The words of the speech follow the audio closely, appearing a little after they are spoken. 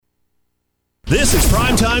This is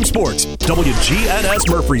Primetime Sports, WGNS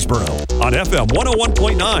Murfreesboro, on FM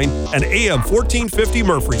 101.9 and AM 1450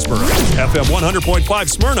 Murfreesboro, FM 100.5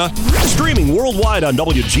 Smyrna, streaming worldwide on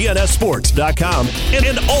WGNSSports.com,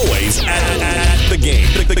 and always at the game.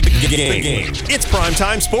 The game. It's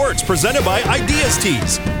Primetime Sports, presented by Ideas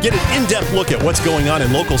Tees. Get an in-depth look at what's going on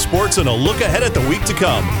in local sports and a look ahead at the week to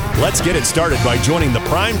come. Let's get it started by joining the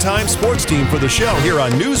Primetime Sports team for the show here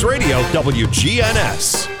on News Radio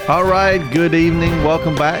WGNS. All right, good evening.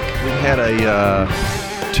 Welcome back. We had a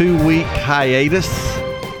 2-week hiatus,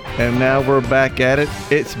 and now we're back at it.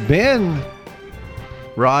 It's been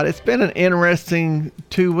an interesting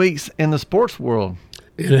 2 weeks in the sports world.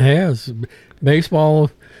 It has. Baseball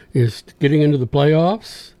is getting into the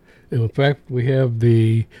playoffs. In fact, we have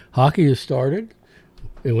the hockey has started,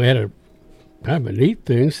 and we had a kind of a neat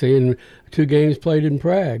thing, seeing 2 games played in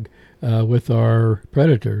Prague with our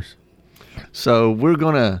Predators. So we're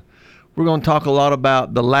gonna talk a lot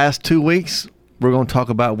about the last 2 weeks. We're gonna talk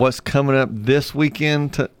about what's coming up this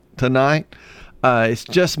weekend tonight. It's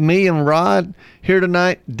just me and Rod here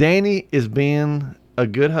tonight. Danny is being a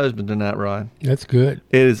good husband tonight, Rod. That's good.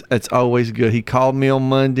 It's always good. He called me on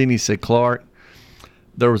Monday and he said, Clark,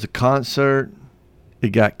 there was a concert.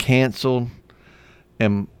 It got canceled,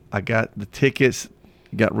 and I got the tickets.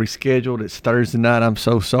 Got rescheduled. It's Thursday night. I'm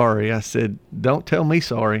so sorry. I said, don't tell me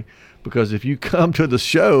sorry. Because if you come to the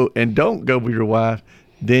show and don't go with your wife,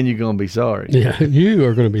 then you're going to be sorry. Yeah, you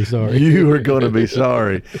are going to be sorry. You are going to be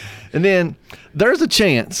sorry. And then there's a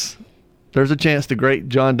chance the great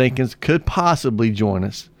John Dinkins could possibly join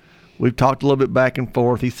us. We've talked a little bit back and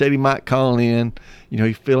forth. He said he might call in. You know,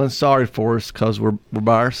 he's feeling sorry for us because we're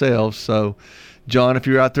by ourselves. So, John, if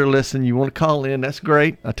you're out there listening, you want to call in, that's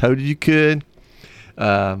great. I told you could.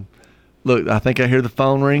 Look, I think I hear the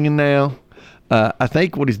phone ringing now. I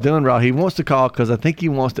think what he's doing, Rod, he wants to call because I think he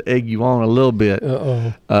wants to egg you on a little bit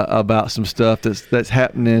about some stuff that's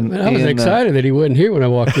happening. Man, I was excited that he wasn't here when I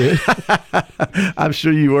walked in. I'm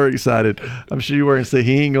sure you were excited. I'm sure you were, and say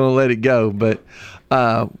he ain't going to let it go. But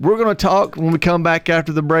we're going to talk when we come back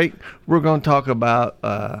after the break. We're going to talk about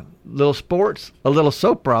little sports, a little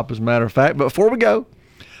soap opera, as a matter of fact. But before we go,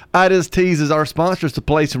 Ideas Tees is our sponsor. It's the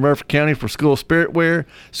place in Rutherford County for school spirit wear,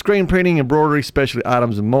 screen printing, embroidery, specialty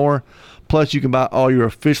items, and more. Plus, you can buy all your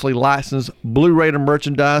officially licensed Blue Raider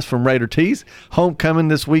merchandise from Raider Tees. Homecoming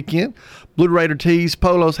this weekend. Blue Raider Tees,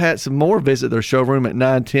 polos, hats, and more. Visit their showroom at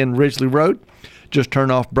 910 Ridgely Road. Just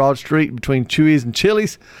turn off Broad Street between Chewy's and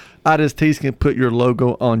Chili's. Ideas Tees can put your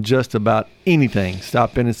logo on just about anything.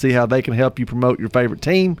 Stop in and see how they can help you promote your favorite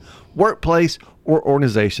team, workplace, or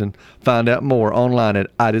organization. Find out more online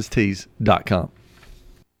at ideastees.com.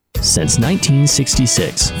 Since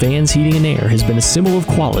 1966, Vans Heating and Air has been a symbol of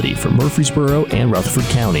quality for Murfreesboro and Rutherford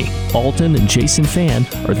County. Alton and Jason Fan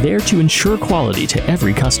are there to ensure quality to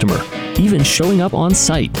every customer, even showing up on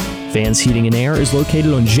site. Vans Heating and Air is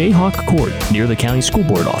located on Jayhawk Court near the County School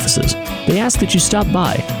Board offices. They ask that you stop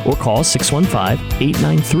by or call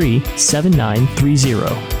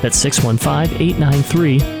 615-893-7930. That's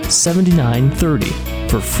 615-893-7930.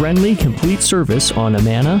 For friendly, complete service on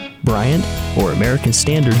Amana, Bryant, or American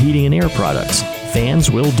Standard Heating and Air products,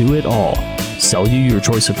 Vans will do it all. Sell you your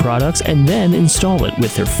choice of products and then install it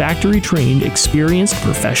with their factory-trained, experienced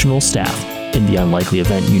professional staff. In the unlikely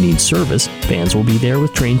event you need service, Vans will be there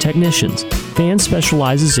with trained technicians. Vans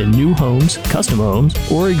specializes in new homes, custom homes,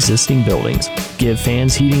 or existing buildings. Give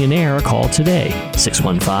Vans Heating and Air a call today,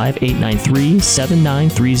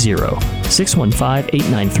 615-893-7930,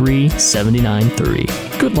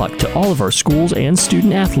 615-893-7930. Good luck to all of our schools and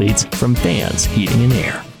student athletes from Vans Heating and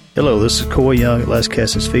Air. Hello, this is Coy Young at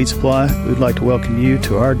Lascassas Feed Supply. We'd like to welcome you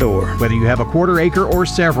to our door. Whether you have a quarter acre or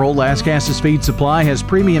several, Lascassas Feed Supply has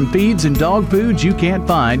premium feeds and dog foods you can't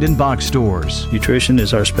find in box stores. Nutrition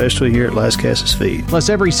is our specialty here at Lascassas Feed. Plus,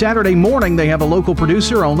 every Saturday morning they have a local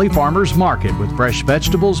producer-only farmers market with fresh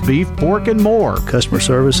vegetables, beef, pork, and more. Customer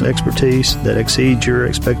service and expertise that exceeds your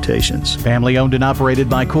expectations. Family owned and operated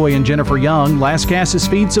by Coy and Jennifer Young, Lascassas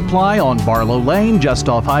Feed Supply on Barlow Lane, just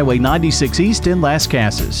off Highway 96 East in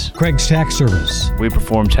Lascassas. Craig's Tax Service. We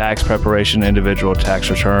perform tax preparation, individual tax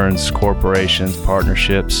returns, corporations,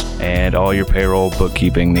 partnerships, and all your payroll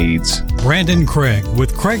bookkeeping needs. Brandon Craig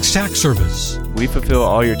with Craig's Tax Service. We fulfill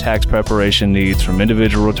all your tax preparation needs from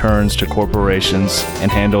individual returns to corporations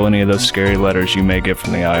and handle any of those scary letters you may get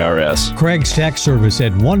from the IRS. Craig's Tax Service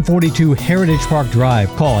at 142 Heritage Park Drive.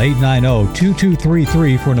 Call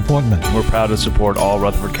 890-2233 for an appointment. We're proud to support all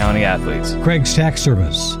Rutherford County athletes. Craig's Tax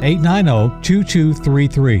Service,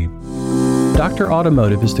 890-2233. Dr.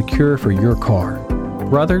 Automotive is the cure for your car.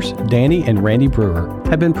 brothers, Danny and Randy Brewer,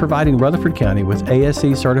 have been providing Rutherford County with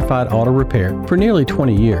ASE certified auto repair for nearly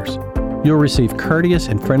 20 years. You'll receive courteous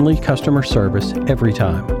and friendly customer service every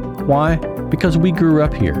time. Why? Because we grew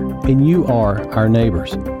up here, and you are our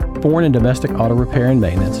neighbors. Foreign and domestic auto repair and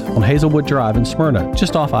maintenance on Hazelwood Drive in Smyrna,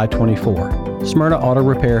 just off I-24.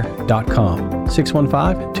 SmyrnaAutorepair.com,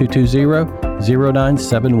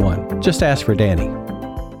 615-220-0971. Just ask for Danny.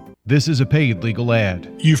 This is a paid legal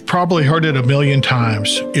ad. You've probably heard it a million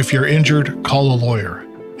times. If you're injured, call a lawyer.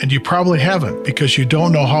 And you probably haven't because you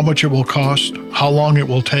don't know how much it will cost, how long it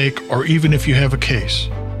will take, or even if you have a case.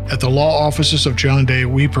 At the law offices of John Day,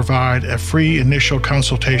 we provide a free initial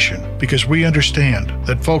consultation because we understand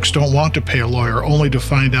that folks don't want to pay a lawyer only to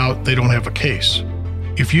find out they don't have a case.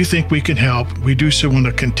 If you think we can help, we do so on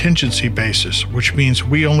a contingency basis, which means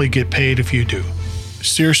we only get paid if you do.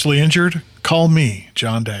 Seriously injured? Call me,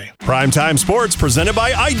 John Day. Primetime Sports presented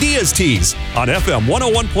by Ideas Tees on FM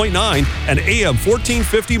 101.9 and AM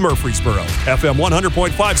 1450 Murfreesboro, FM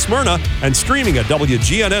 100.5 Smyrna, and streaming at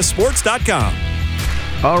WGNSSports.com.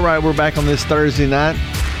 All right, we're back on this Thursday night.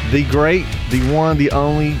 The great, the one, the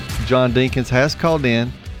only John Dinkins has called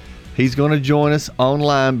in. He's going to join us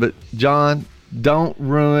online, but John, don't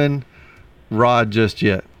ruin Rod just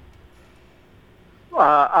yet.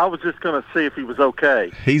 I was just going to see if he was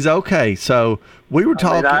okay. He's okay. So we were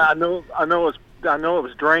talking. I know it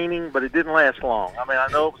was draining, but it didn't last long. I mean, I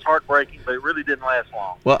know it was heartbreaking, but it really didn't last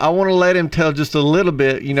long. Well, I want to let him tell just a little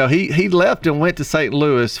bit. You know, he left and went to St.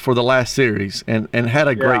 Louis for the last series and had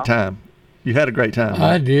a great time. You had a great time.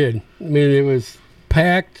 Right? I did. I mean, it was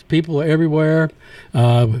packed, people everywhere,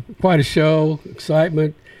 quite a show,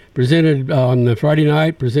 excitement. Presented on the Friday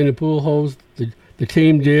night, presented Pujols. The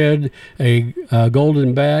team did a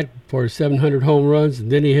golden bat for 700 home runs,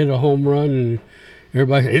 and then he hit a home run, and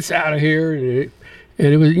everybody said, it's out of here. And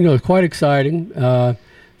it was, quite exciting. In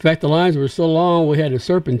fact, the lines were so long, we had a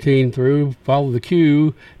serpentine through, follow the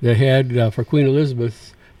queue they had for Queen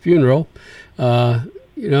Elizabeth's funeral. I've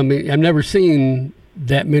never seen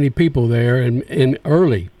that many people there and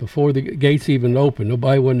early before the gates even opened.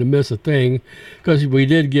 Nobody wanted to miss a thing because we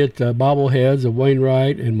did get bobbleheads of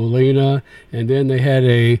Wainwright and Molina, and then they had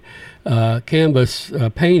a canvas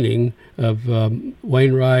painting of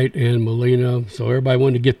Wainwright and Molina, so everybody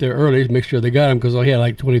wanted to get there early to make sure they got them because they had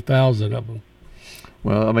like 20,000 of them.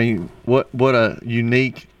 Well, I mean, what a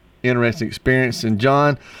unique, interesting experience. And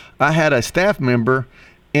John, I had a staff member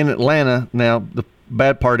in Atlanta. Now, the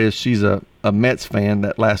bad part is she's a Mets fan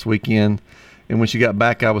that last weekend, and when she got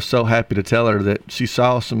back, I was so happy to tell her that she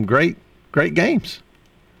saw some great games.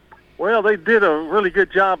 Well, they did a really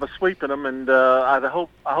good job of sweeping them, and I hope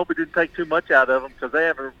it didn't take too much out of them because they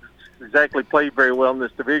haven't exactly played very well in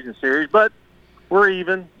this division series. But we're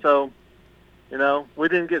even, so we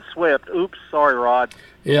didn't get swept. Oops, sorry, Rod.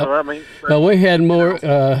 Yeah. So, we had more.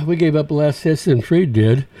 We gave up less hits than Fried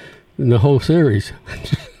did in the whole series.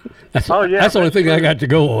 That's the only thing I got to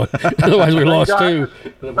go on. Otherwise, we lost two.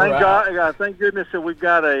 Thank goodness that we've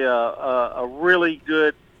got a really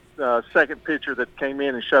good second pitcher that came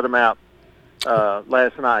in and shut him out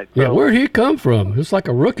last night. So, yeah, where'd he come from? It's like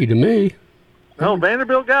a rookie to me. Oh,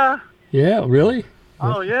 Vanderbilt guy? Yeah, really?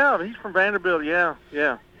 Oh, yeah, he's from Vanderbilt. Yeah.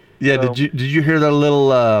 Yeah. So, did you hear that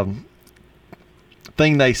little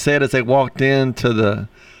thing they said as they walked in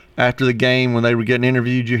after the game when they were getting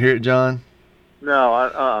interviewed? Did you hear it, John?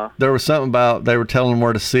 No, There was something about they were telling them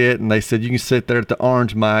where to sit, and they said you can sit there at the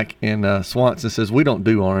orange mic, and Swanson says we don't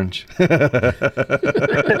do orange. That's pretty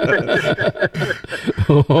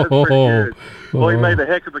good. Well, he made a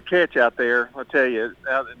heck of a catch out there, I'll tell you,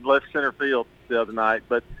 out in left center field the other night.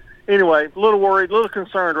 But anyway, a little worried, a little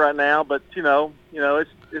concerned right now. But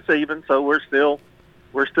it's even, so we're still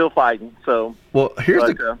fighting. So well,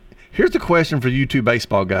 here's the question for you two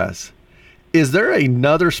baseball guys: is there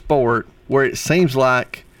another sport where it seems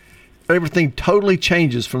like everything totally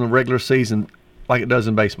changes from the regular season like it does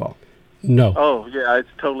in baseball? No. Oh, yeah, it's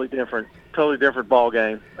totally different ball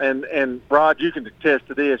game. And Rod, you can attest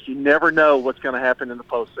to this. You never know what's going to happen in the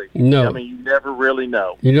postseason. No. I mean, you never really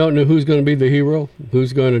know. You don't know who's going to be the hero,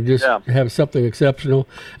 who's going to just have something exceptional.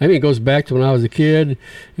 I mean, it goes back to when I was a kid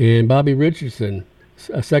and Bobby Richardson,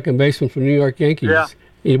 a second baseman for the New York Yankees. Yeah.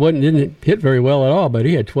 He didn't hit very well at all, but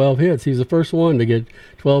he had 12 hits. He's the first one to get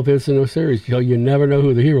 12 hits in a series. You never know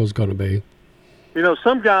who the hero's going to be.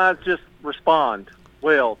 Some guys just respond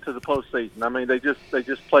well to the postseason. I mean, they just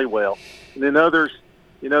play well. And then others,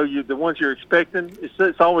 the ones you're expecting,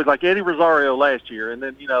 it's always like Eddie Rosario last year, and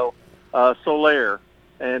then Soler,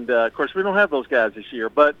 and of course we don't have those guys this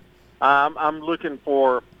year. But I'm looking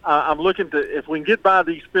to if we can get by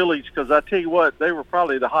these Phillies, because I tell you what, they were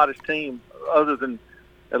probably the hottest team other than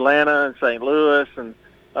Atlanta and St. Louis and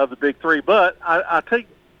of the big three. But I take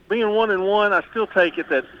being 1-1. I still take it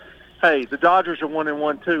that hey, the Dodgers are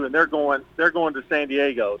 1-1 too, and they're going to San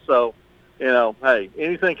Diego. So hey,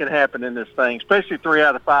 anything can happen in this thing, especially 3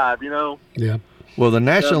 out of 5. Yeah. Well, the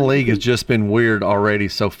National League has just been weird already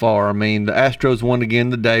so far. I mean, the Astros won again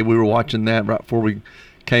today. We were watching that right before we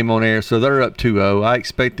came on air, so they're up 2-0. I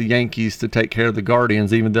expect the Yankees to take care of the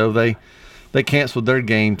Guardians, even though they canceled their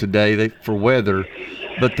game today for weather.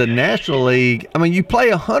 But the National League, I mean, you play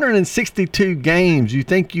 162 games. You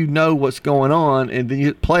think you know what's going on, and then you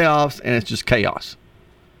hit playoffs, and it's just chaos.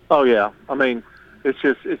 Oh yeah, I mean, it's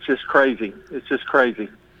just crazy. It's just crazy.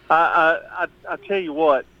 I tell you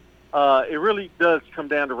what, it really does come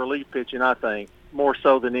down to relief pitching. I think more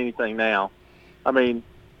so than anything now. I mean,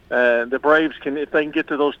 the Braves if they can get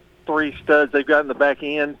to those 3 studs they've got in the back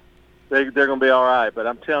end, they're going to be all right. But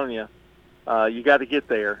I'm telling you. You got to get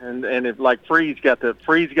there, and if like Freed's got to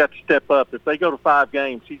step up. If they go to 5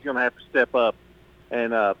 games, he's going to have to step up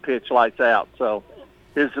and pitch lights out. So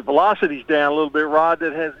his velocity's down a little bit, Rod.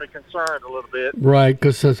 That has me concerned a little bit. Right,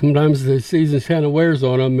 because sometimes the season kind of wears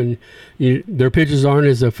on them, and their pitches aren't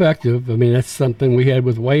as effective. I mean, that's something we had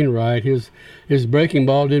with Wainwright. His breaking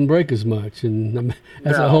ball didn't break as much, and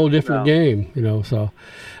that's a whole different game. So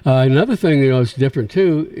another thing is different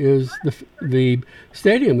too is the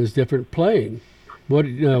stadium is different playing.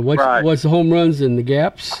 What's the home runs and the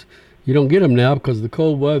gaps? You don't get them now because of the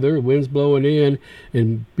cold weather, wind's blowing in,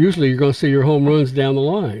 and usually you're going to see your home runs down the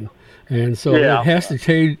line. And so it has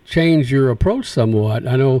to change your approach somewhat.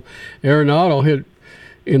 I know Arenado hit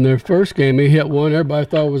in their first game, he hit one everybody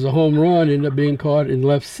thought it was a home run, ended up being caught in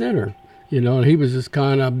left center. And he was just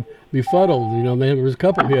kind of befuddled. There was a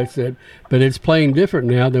couple of hits but it's playing different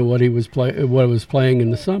now than what it was playing in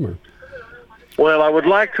the summer. Well, I would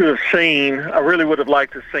like to have seen. I really would have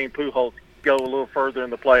liked to have seen Pujols go a little further in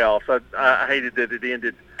the playoffs. I hated that it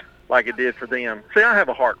ended like it did for them. See, I have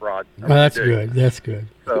a heart, Rod. That's good. That's good.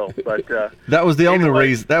 So, but that was the only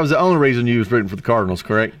reason. That was the only reason you was rooting for the Cardinals,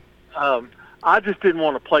 correct? I just didn't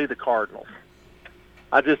want to play the Cardinals.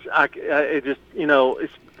 It's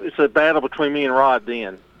a battle between me and Rod.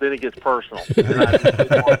 Then it gets personal.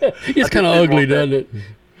 It's kind of ugly, doesn't it?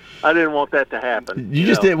 I didn't want that to happen. You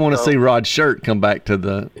just didn't want to see Rod's shirt come back to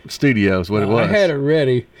the studios. What it was. I had it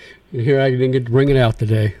ready. Here, I didn't get to bring it out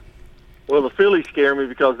today. Well, the Phillies scare me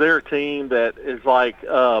because they're a team that is like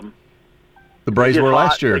the Braves were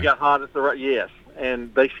last year. They got hot at yes,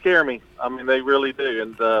 and they scare me. I mean, they really do.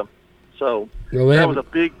 And that was a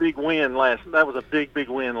big win last. That was a big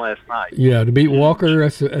win last night. Yeah, to beat Walker,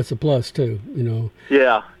 that's a plus too.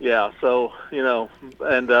 Yeah. So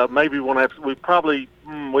and maybe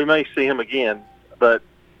we may see him again, but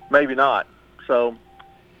maybe not. So.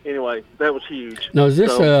 Anyway, that was huge. Now, is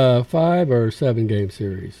this a 5 or 7 game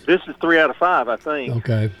series? This is 3 out of 5, I think.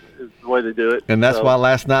 Okay. Is the way they do it. And that's why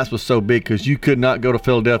last night's was so big, because you could not go to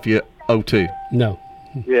Philadelphia 0-2. No.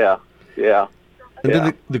 Yeah. And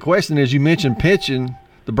then the question is, you mentioned pitching.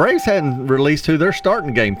 The Braves hadn't released who they're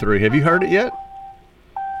starting Game 3. Have you heard it yet?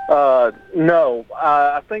 No.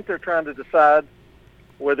 I think they're trying to decide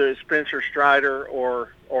whether it's Spencer Strider or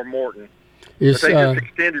Morton. If they just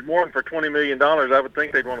extended Morton for $20 million, I would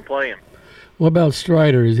think they'd want to play him. What about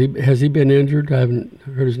Strider? Has he been injured? I haven't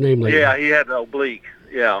heard his name lately. Yeah, he had an oblique.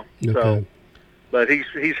 Yeah. Okay. So, but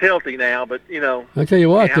he's healthy now. But I tell you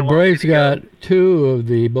what, the Braves got 2 of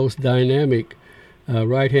the most dynamic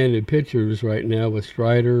right-handed pitchers right now with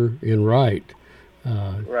Strider and Wright.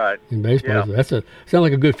 Right. In baseball, sounds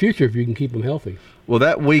like a good future if you can keep them healthy. Well,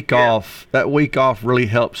 that week off really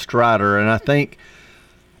helped Strider, and I think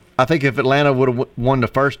if Atlanta would have won the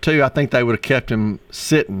first 2, I think they would have kept him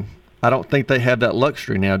sitting. I don't think they have that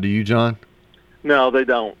luxury now. Do you, John? No, they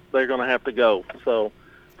don't. They're going to have to go. So,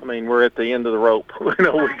 I mean, we're at the end of the rope.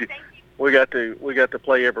 We got to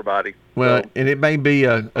play everybody. Well, and it may be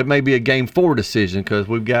a Game 4 decision, because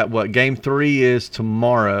we've got Game 3 is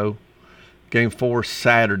tomorrow, Game 4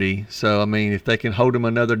 Saturday. So, I mean, if they can hold him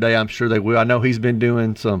another day, I'm sure they will. I know he's been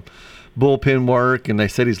doing some bullpen work, and they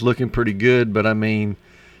said he's looking pretty good. But I mean,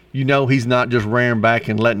 he's not just rearing back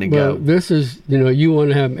and letting it go. This is, you want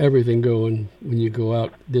to have everything going when you go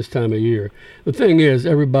out this time of year. The thing is,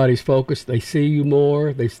 everybody's focused. They see you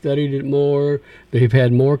more. They studied it more. They've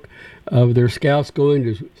had more of their scouts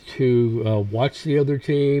going to watch the other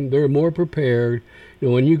team. They're more prepared.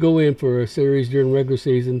 When you go in for a series during regular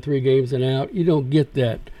season, 3 games and out, you don't get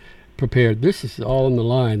that prepared. This is all on the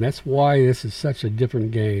line. That's why this is such a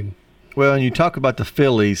different game. Well, and you talk about the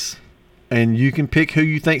Phillies, and you can pick who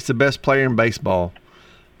you think's the best player in baseball.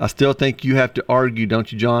 I still think you have to argue,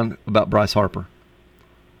 don't you, John, about Bryce Harper?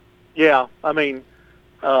 Yeah, I mean,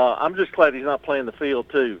 I'm just glad he's not playing the field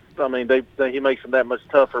too. I mean, he makes them that much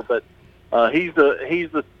tougher, but he's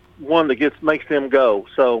the one that makes them go.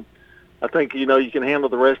 So I think you can handle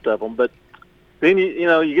the rest of them. But then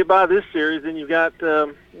you get by this series, and you've got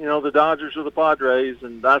the Dodgers or the Padres,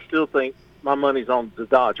 and I still think my money's on the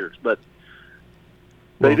Dodgers. But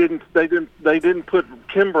they didn't put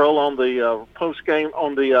Kimbrel on the post game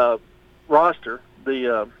on the roster,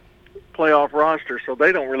 the playoff roster, so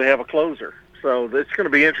they don't really have a closer. So it's going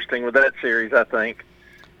to be interesting with that series, I think.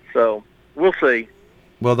 So we'll see.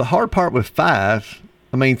 Well, the hard part with 5,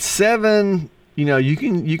 7, you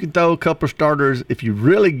can throw a couple of starters if you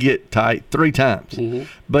really get tight 3 times. Mm-hmm.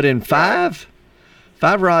 But in 5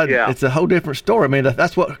 rod, it's a whole different story. I mean,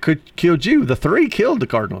 that's what killed you. The 3 killed the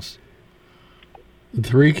Cardinals. The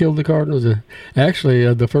 3 killed the Cardinals.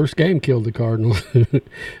 Actually, the first game killed the Cardinals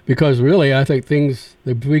because really, I think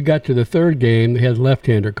if we got to the 3rd game, they had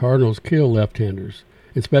left-hander. Cardinals kill left-handers,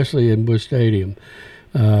 especially in Busch Stadium.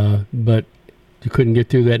 But you couldn't get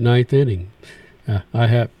through that 9th inning. I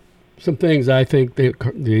have some things I think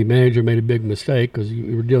the manager made a big mistake because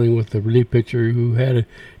you were dealing with the relief pitcher who had an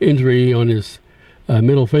injury on his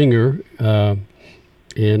middle finger.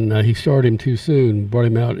 And he started him too soon, brought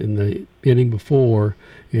him out in the inning before,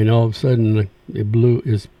 and all of a sudden it blew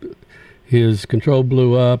his control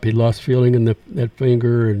blew up. He lost feeling in that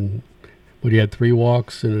finger, but he had 3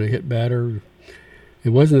 walks and a hit batter. It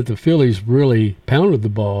wasn't that the Phillies really pounded the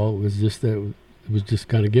ball. It was just that it was just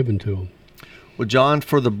kind of given to them. Well, John,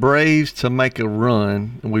 for the Braves to make a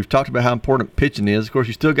run, and we've talked about how important pitching is. Of course,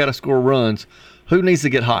 you still got to score runs. Who needs to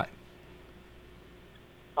get hot?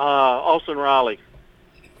 Austin Riley.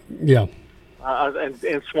 Yeah,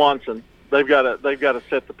 and Swanson, they've got to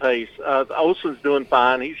set the pace. Olson's doing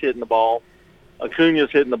fine; he's hitting the ball.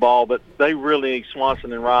 Acuna's hitting the ball, but they really need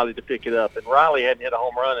Swanson and Riley to pick it up. And Riley hadn't hit a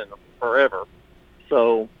home run in forever,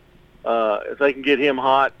 so if they can get him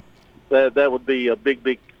hot, that would be a big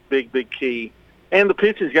key. And the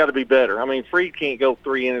pitching's got to be better. I mean, Fried can't go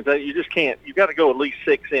 3 innings. You just can't. You've got to go at least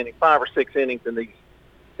 5 or 6 innings in these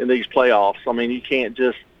playoffs. I mean, you can't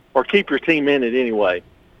or keep your team in it anyway.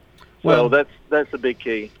 Well, that's a big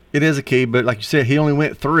key. It is a key, but like you said, he only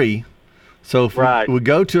went 3. So if we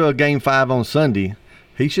go to a Game 5 on Sunday,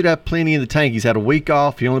 he should have plenty in the tank. He's had a week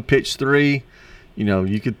off. He only pitched 3.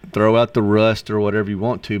 You could throw out the rust or whatever you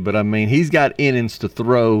want to, but, he's got innings to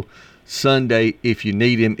throw Sunday if you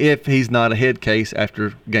need him, if he's not a head case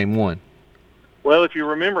after Game 1. Well, if you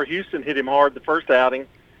remember, Houston hit him hard the first outing,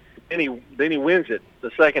 then he wins it the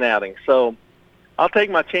second outing. So I'll take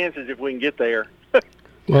my chances if we can get there.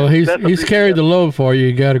 Well, he's carried the load for you.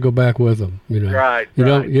 You got to go back with him. Right.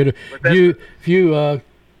 If you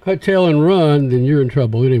cut tail and run, then you're in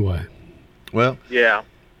trouble anyway. Well, yeah.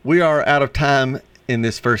 We are out of time in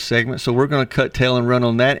this first segment, so we're going to cut tail and run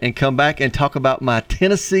on that and come back and talk about my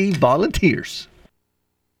Tennessee Volunteers.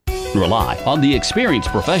 Rely on the experienced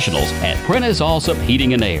professionals at Prentice Allsup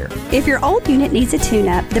Heating and Air. If your old unit needs a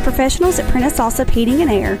tune-up, the professionals at Prentice Allsup Heating and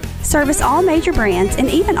Air service all major brands and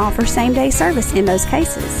even offer same-day service in most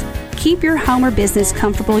cases. Keep your home or business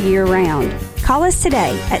comfortable year-round. Call us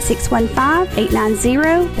today at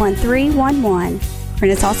 615-890-1311.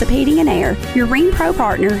 Prentice Allsup Heating and Air, your Ring Pro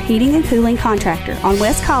partner heating and cooling contractor on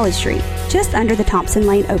West College Street, just under the Thompson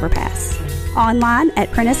Lane overpass. Online at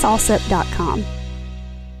PrenticeAllsup.com.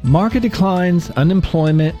 Market declines,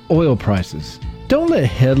 unemployment, oil prices. Don't let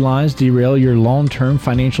headlines derail your long-term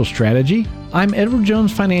financial strategy. I'm Edward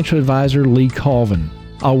Jones Financial Advisor Lee Colvin.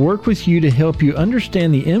 I'll work with you to help you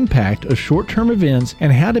understand the impact of short-term events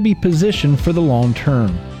and how to be positioned for the long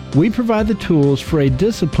term. We provide the tools for a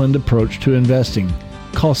disciplined approach to investing.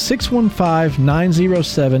 Call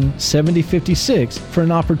 615-907-7056 for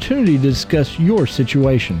an opportunity to discuss your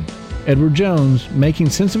situation. Edward Jones, Making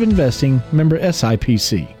Sense of Investing, member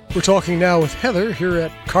SIPC. We're talking now with Heather here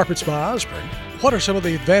at Carpets by Osborne. What are some of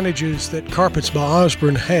the advantages that Carpets by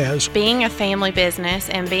Osborne has? Being a family business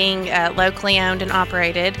and being locally owned and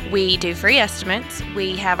operated, we do free estimates.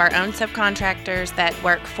 We have our own subcontractors that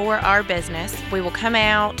work for our business. We will come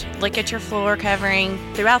out, look at your floor covering.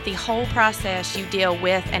 Throughout the whole process, you deal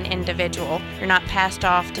with an individual. You're not passed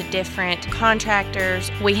off to different contractors.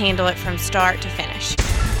 We handle it from start to finish.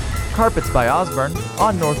 Carpets by Osborne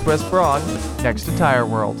on Northwest Broad, next to Tire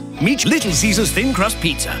World. Meet Little Caesars Thin Crust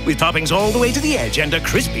Pizza with toppings all the way to the edge and a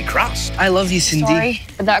crispy crust. I love you, Cindy. Sorry,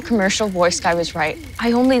 but that commercial voice guy was right.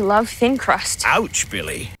 I only love thin crust. Ouch,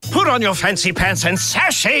 Billy. Put on your fancy pants and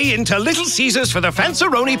sashay into Little Caesars for the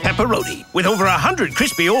Fanceroni Pepperoni. With over 100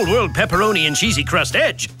 crispy old world pepperoni and cheesy crust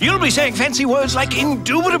edge, you'll be saying fancy words like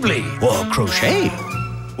indubitably or crochet.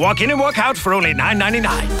 Walk in and walk out for only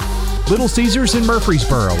 $9.99. Little Caesars in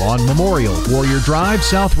Murfreesboro on Memorial, Warrior Drive,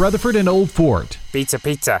 South Rutherford, and Old Fort. Pizza,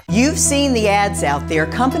 pizza. You've seen the ads out there,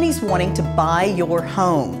 companies wanting to buy your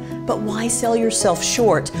home. But why sell yourself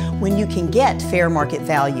short when you can get fair market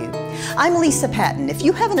value? I'm Lisa Patton. If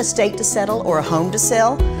you have an estate to settle or a home to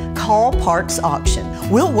sell, call Parks Auction.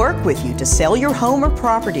 We'll work with you to sell your home or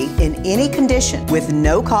property in any condition with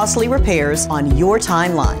no costly repairs on your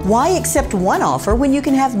timeline. Why accept one offer when you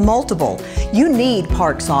can have multiple? You need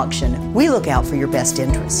Parks Auction. We look out for your best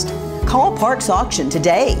interest. Call Parks Auction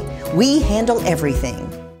today. We handle everything.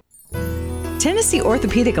 Tennessee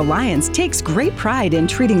Orthopedic Alliance takes great pride in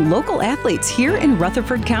treating local athletes here in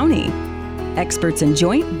Rutherford County. Experts in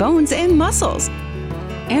joint, bones, and muscles.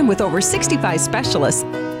 And with over 65 specialists,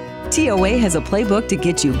 TOA has a playbook to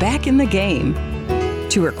get you back in the game.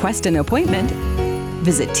 To request an appointment,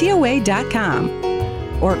 visit TOA.com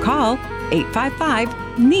or call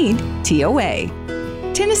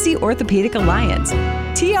 855-NEED-TOA. Tennessee Orthopedic Alliance.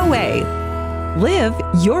 TOA. Live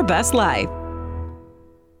your best life.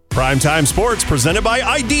 Primetime Sports presented by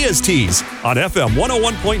Ideas Tees on FM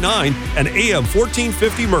 101.9 and AM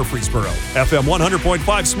 1450 Murfreesboro, FM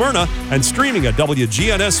 100.5 Smyrna, and streaming at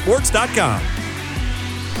WGNSSports.com.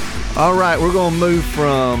 All right, we're going to move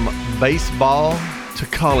from baseball to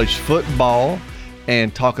college football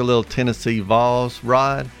and talk a little Tennessee Vols.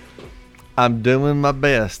 Rod, I'm doing my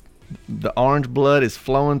best. The orange blood is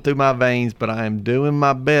flowing through my veins, but I am doing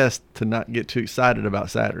my best to not get too excited about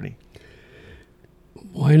Saturday.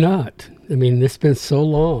 Why not? I mean, it's been so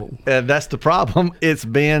long. That's the problem. It's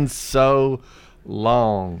been so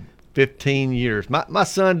long. 15 years. My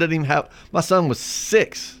son doesn't even have – my son was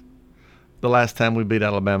 6 the last time we beat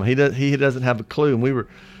Alabama. He doesn't have a clue. And we were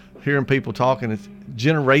hearing people talking. It's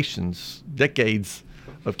generations, decades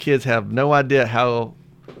of kids have no idea how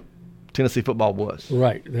Tennessee football was.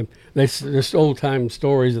 Right. There's old-time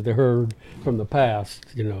stories that they heard from the past,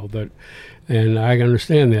 and I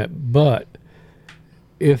understand that. But –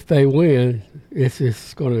 if they win,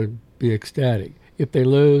 it's going to be ecstatic. If they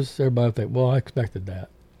lose, everybody will think, well, I expected that.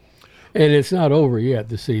 And it's not over yet,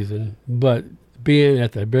 the season, but being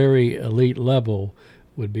at the very elite level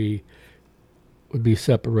would be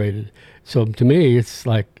separated. So to me, it's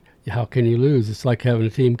like, how can you lose? It's like having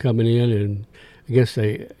a team coming in and against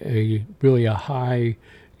a really high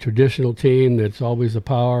traditional team that's always a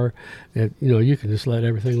power that, you can just let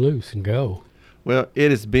everything loose and go. Well,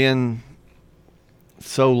 it has been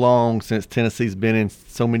so long since Tennessee's been in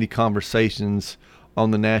so many conversations on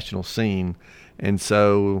the national scene, and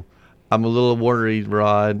so I'm a little worried,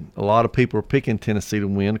 Rod. A lot of people are picking Tennessee to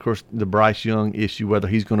win. Of course, the Bryce Young issue, whether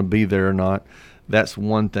he's going to be there or not, that's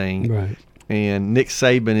one thing. Right. And Nick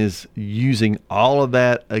Saban is using all of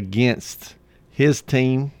that against his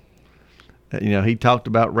team. He talked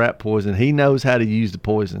about rat poison. He knows how to use the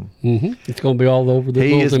poison. Mm-hmm. It's going to be all over the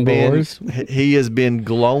bulletin boards. He has been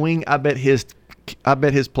glowing. I bet his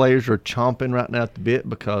players are chomping right now at the bit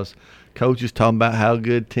because coach is talking about how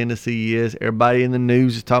good Tennessee is. Everybody in the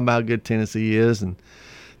news is talking about how good Tennessee is. And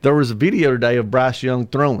there was a video today of Bryce Young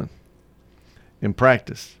throwing in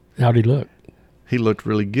practice. How'd he look? He looked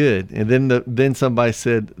really good. And then somebody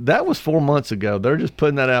said, that was 4 months ago. They're just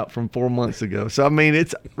putting that out from 4 months ago. So, I mean,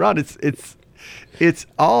 it's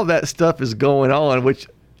all that stuff is going on, which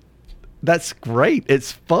 – that's great.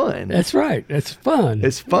 It's fun. That's right. It's fun.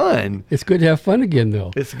 It's fun. It's good to have fun again,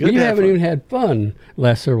 though. It's good. You haven't even had fun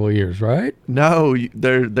last several years, right? No.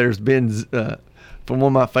 There's been from one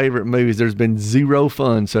of my favorite movies. There's been zero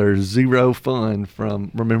fun, sir. Zero fun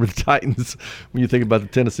from Remember the Titans. When you think about the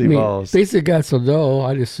Tennessee Vols, things that got so dull,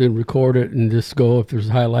 I just soon record it and just go if there's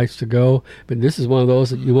highlights to go. But this is one of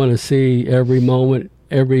those that you want to see every moment,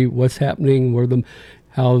 what's happening,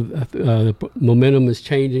 how the momentum is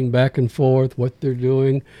changing back and forth, what they're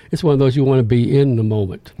doing. It's one of those you want to be in the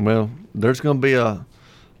moment. Well, there's going to be a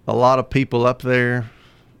lot of people up there.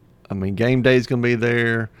 I mean, game day is going to be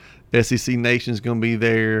there. SEC Nation is going to be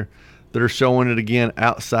there. They're showing it again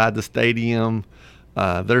outside the stadium.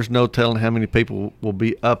 There's no telling how many people will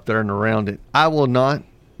be up there and around it. I will not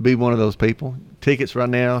be one of those people. Tickets right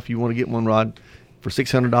now, if you want to get one, Rod, for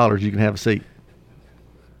 $600, you can have a seat.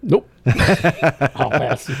 Nope. I'll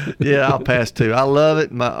pass. Yeah, I'll pass too. I love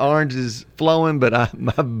it. My orange is flowing, but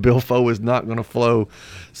my billfold is not going to flow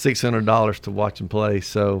 $600 to watch them play.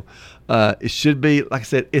 So it should be, like I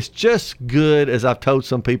said, it's just good, as I've told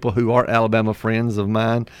some people who are Alabama friends of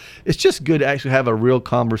mine, it's just good to actually have a real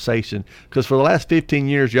conversation, because for the last 15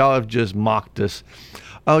 years, y'all have just mocked us.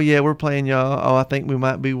 Oh, yeah, we're playing y'all. Oh, I think we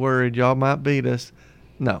might be worried. Y'all might beat us.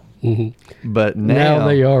 No. Mm-hmm. But now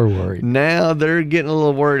they are worried. Now they're getting a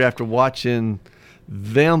little worried after watching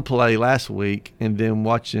them play last week and then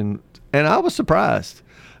watching And I was surprised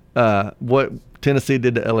what Tennessee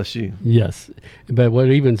did to LSU. Yes, but what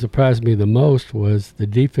even surprised me the most was the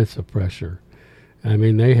defensive pressure. I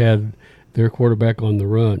mean, they had their quarterback on the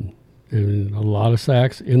run and a lot of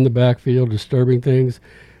sacks in the backfield, disturbing things.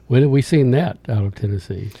 When have we seen that out of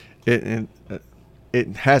Tennessee? It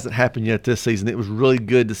hasn't happened yet this season. It was really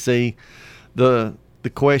good to see. The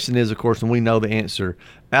question is, of course, and we know the answer,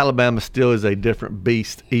 Alabama still is a different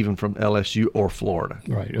beast even from LSU or Florida.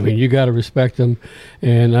 Right. I mean, you got to respect them.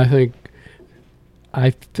 And I think,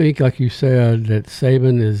 like you said, that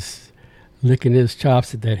Saban is licking his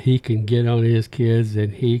chops that he can get on his kids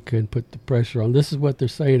and he can put the pressure on. This is what they're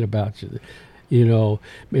saying about you. You know,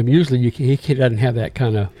 I mean, usually he doesn't have that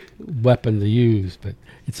kind of weapon to use, but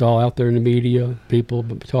it's all out there in the media, people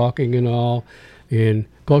talking and all. And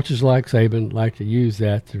coaches like Saban like to use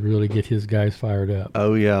that to really get his guys fired up.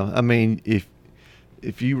 Oh, yeah. I mean, if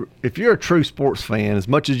you're a true sports fan, as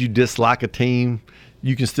much as you dislike a team,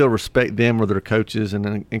 you can still respect them or their coaches.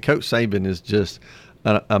 And Coach Saban is just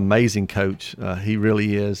an amazing coach. He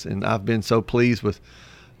really is. And I've been so pleased with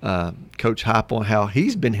Coach Heupel on how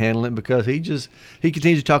he's been handling it, because he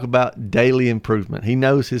continues to talk about daily improvement. He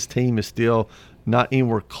knows his team is still not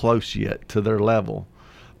anywhere close yet to their level,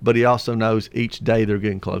 but he also knows each day they're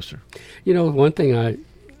getting closer. You know, one thing I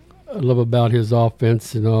love about his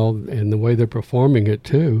offense and all, and the way they're performing it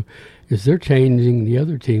too, is they're changing the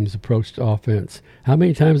other team's approach to offense. How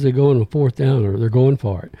many times they go on a fourth down or they're going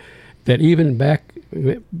for it? That even back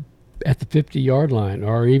at the 50-yard line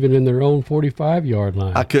or even in their own 45-yard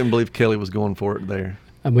line. I couldn't believe Kelly was going for it there.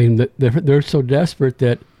 I mean, they're so desperate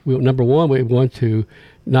that, number one, we want to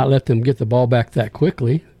not let them get the ball back that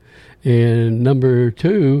quickly. And number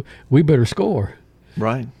two, we better score.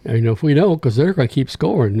 Right. And, you know, if we don't, because they're going to keep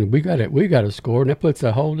scoring, we got to score, and that puts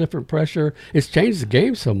a whole different pressure. It's changed the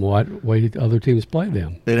game somewhat, the way other teams play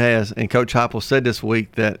them. It has. And Coach Heupel said this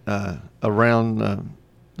week that around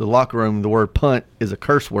the locker room, the word punt is a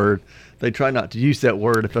curse word. They try not to use that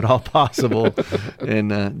word if at all possible.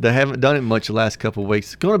 And they haven't done it much the last couple of weeks.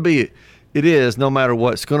 It's going to be, it is, no matter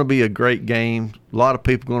what, it's going to be a great game. A lot of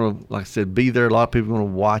people are going to, like I said, be there. A lot of people are going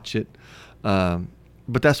to watch it.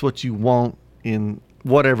 But that's what you want in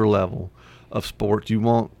whatever level of sports. You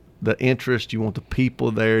want the interest. You want the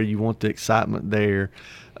people there. You want the excitement there.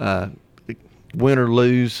 Win or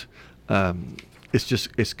lose,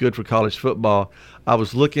 it's good for college football. I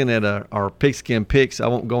was looking at our Pigskin Picks. I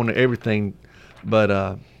won't go into everything,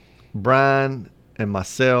 but Brian and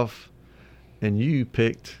myself and you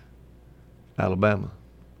picked Alabama.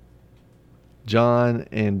 John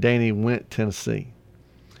and Danny went Tennessee.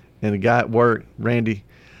 And the guy at work, Randy,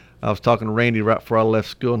 I was talking to Randy right before I left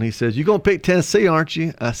school, and he says, "You going to pick Tennessee, aren't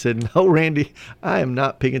you?" I said, "No, Randy, I am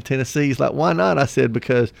not picking Tennessee." He's like, "Why not?" I said,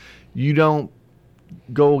 "Because you don't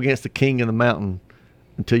go against the king of the mountain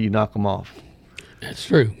until you knock them off." That's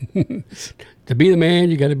true. To be the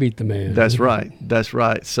man, you got to beat the man. That's right. That's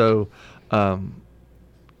right. So,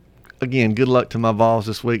 again, good luck to my Vols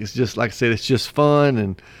this week. It's just, like I said, it's just fun.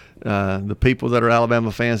 And the people that are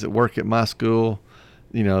Alabama fans that work at my school,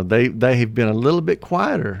 you know, they have been a little bit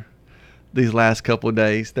quieter these last couple of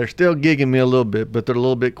days. They're still gigging me a little bit, but they're a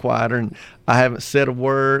little bit quieter. And I haven't said a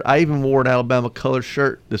word. I even wore an Alabama colored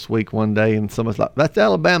shirt this week one day, and someone's like, "That's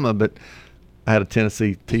Alabama," but I had a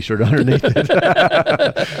Tennessee T-shirt underneath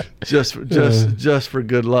it, just for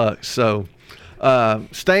good luck. So,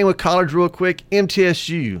 staying with college real quick,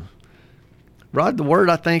 MTSU. Rod, the word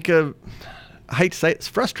I think of, I hate to say it, it's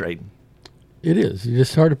frustrating. It is. It's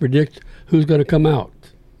just hard to predict who's going to come out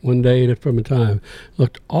one day from a time.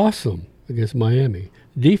 Looked awesome against Miami.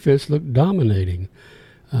 Defense looked dominating.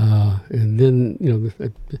 And then, you know,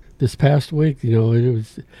 this past week, you know,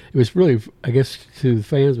 it was really, I guess, to the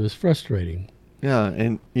fans, it was frustrating. Yeah,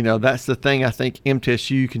 and, you know, that's the thing. I think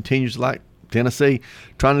MTSU continues, like Tennessee,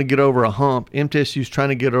 trying to get over a hump. MTSU's trying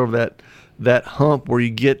to get over that hump where you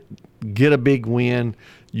get a big win.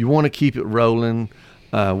 You want to keep it rolling.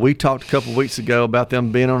 We talked a couple of weeks ago about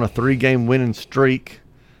them being on a 3-game winning streak.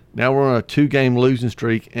 Now we're on a 2-game losing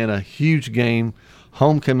streak, and a huge game,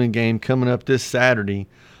 homecoming game coming up this Saturday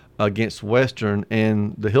against Western,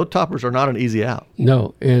 and the Hilltoppers are not an easy out.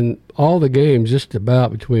 No, and all the games just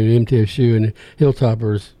about between MTSU and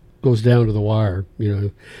Hilltoppers goes down to the wire. You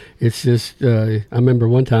know, it's just I remember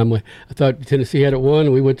one time I thought Tennessee had it won,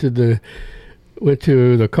 and we went to the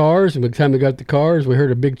cars, and by the time we got the cars, we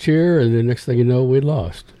heard a big cheer, and the next thing you know, we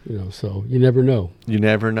lost. You know, so you never know. You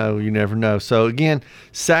never know. You never know. So again,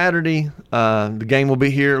 Saturday, the game will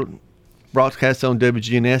be here, broadcast on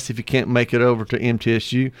WGNS if you can't make it over to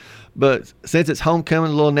MTSU. But since it's homecoming,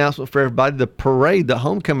 a little announcement for everybody: the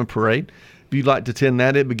homecoming parade, If you'd like to attend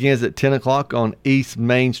that, it begins at 10 o'clock on East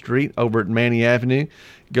Main Street over at Manny Avenue.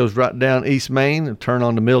 It goes right down East Main and turn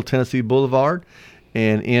on to Middle Tennessee Boulevard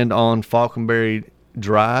and end on Falconberry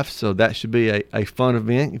Drive. So that should be a fun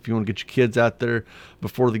event if you want to get your kids out there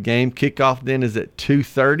before the game. Kickoff then is at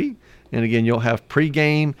 2:30. And again, you'll have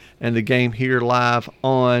pregame and the game here live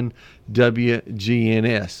on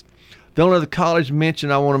WGNS. The only other college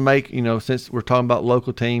mention I want to make, since we're talking about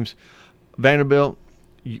local teams, Vanderbilt,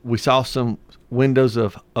 we saw some windows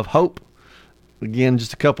of hope. Again,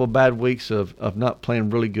 just a couple of bad weeks of not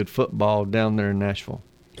playing really good football down there in Nashville.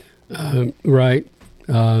 Right.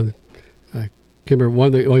 I can't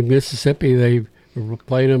remember Mississippi, they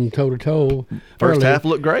played them toe-to-toe. First half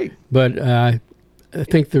looked great. But I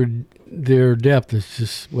think their depth is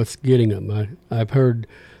just what's getting them. I've heard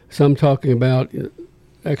some talking about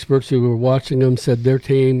experts who were watching them said their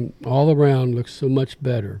team all around looks so much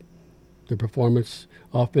better. Their performance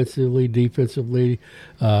offensively, defensively,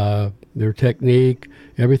 their technique,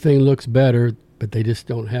 everything looks better, but they just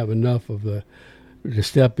don't have enough of to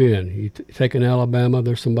step in. You take an Alabama,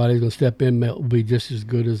 there's somebody who's going to step in that will be just as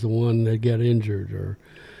good as the one that got injured,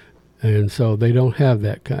 and so they don't have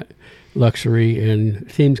that kind of luxury, and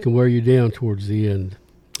teams can wear you down towards the end.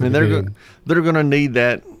 And they're going to need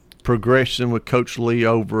that progression with Coach Lee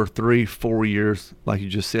over 3-4 years, like you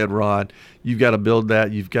just said, Rod. You've got to build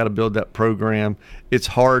that. You've got to build that program. It's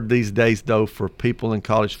hard these days, though, for people in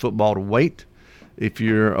college football to wait. If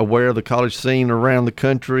you're aware of the college scene around the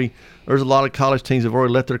country, there's a lot of college teams that have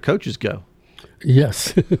already let their coaches go.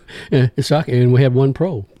 Yes. It's shocking. And we have one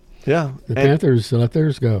pro. Yeah. The Panthers let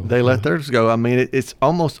theirs go. They let theirs go. I mean, it's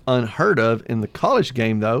almost unheard of in the college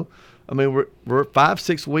game, though. I mean, we're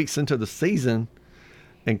 5-6 weeks into the season,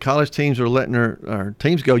 and college teams are letting our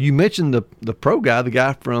teams go. You mentioned the pro guy, the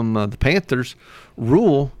guy from the Panthers,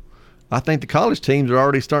 Rule. I think the college teams are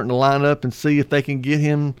already starting to line up and see if they can get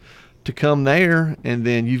him to come there. And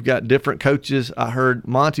then you've got different coaches. I heard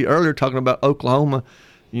Monty earlier talking about Oklahoma.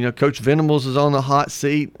 Coach Venables is on the hot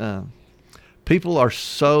seat. People are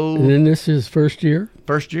so – And then this is first year?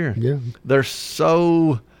 First year. Yeah. They're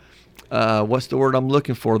so what's the word I'm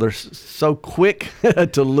looking for? They're so quick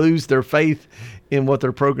to lose their faith in what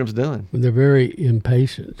their program's doing. They're very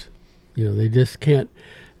impatient. They just can't –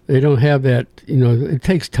 they don't have that – it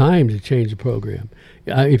takes time to change a program.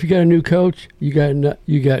 If you got a new coach, you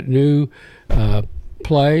got new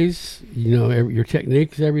plays, your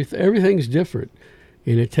techniques, everything's different.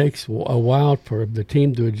 And it takes a while for the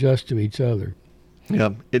team to adjust to each other.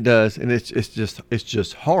 Yeah, it does, and it's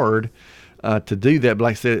just hard to do that. But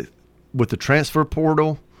like I said, with the transfer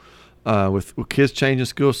portal, with kids changing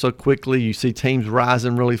schools so quickly, you see teams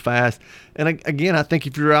rising really fast. And again, I think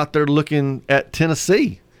if you're out there looking at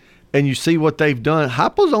Tennessee, and you see what they've done,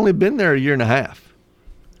 Heupel's only been there a year and a half,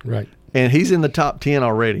 right? And he's in the top 10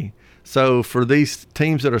 already. So for these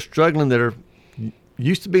teams that are struggling, that are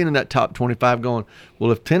used to being in that top 25, going,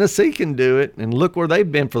 well, if Tennessee can do it, and look where they've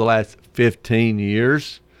been for the last 15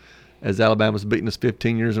 years, as Alabama's beaten us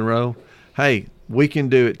 15 years in a row, hey, we can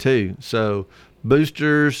do it too. So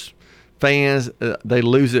boosters, fans, they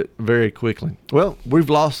lose it very quickly. Well, we've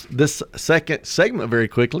lost this second segment very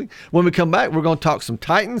quickly. When we come back, we're going to talk some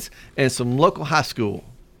Titans and some local high school.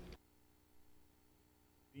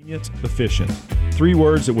 Convenient, efficient. 3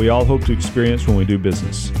 words that we all hope to experience when we do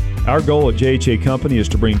business. Our goal at JHA Company is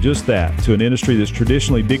to bring just that to an industry that's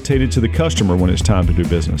traditionally dictated to the customer when it's time to do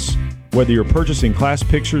business. Whether you're purchasing class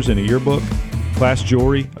pictures in a yearbook, class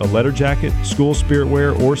jewelry, a letter jacket, school spirit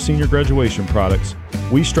wear, or senior graduation products,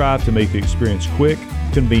 we strive to make the experience quick,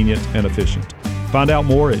 convenient, and efficient. Find out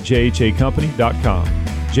more at jhacompany.com.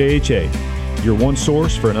 JHA, your one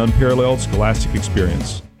source for an unparalleled scholastic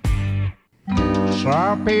experience.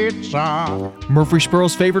 Pizza.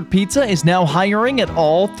 Murfreesboro's favorite pizza is now hiring at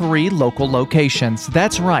all 3 local locations.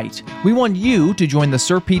 That's right. We want you to join the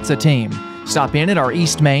Sir Pizza team. Stop in at our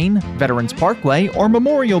East Main, Veterans Parkway, or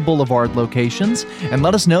Memorial Boulevard locations and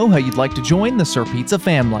let us know how you'd like to join the Sir Pizza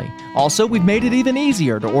family. Also, we've made it even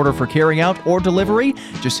easier to order for carryout or delivery.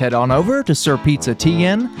 Just head on over to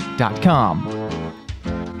sirpizzatn.com.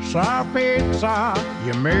 Sir Pizza,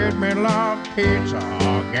 you made me love pizza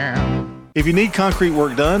again. If you need concrete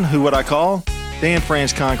work done, who would I call? Dan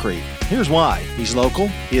France Concrete. Here's why. He's local.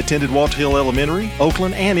 He attended Walter Hill Elementary,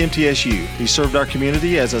 Oakland, and MTSU. He served our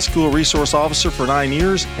community as a school resource officer for 9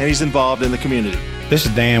 years, and he's involved in the community. This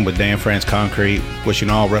is Dan with Dan France Concrete, wishing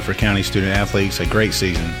all Rutherford County student athletes a great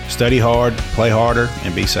season. Study hard, play harder,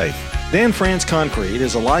 and be safe. Dan France Concrete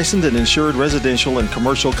is a licensed and insured residential and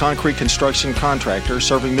commercial concrete construction contractor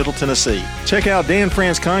serving Middle Tennessee. Check out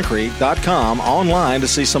danfranceconcrete.com online to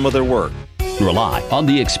see some of their work. Rely on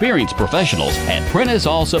the experienced professionals at Prentice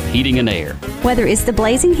Allsup Heating and Air. Whether it's the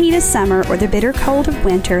blazing heat of summer or the bitter cold of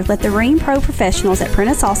winter, let the Rheem Pro professionals at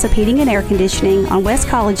Prentice Allsup Heating and Air Conditioning on West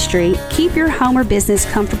College Street keep your home or business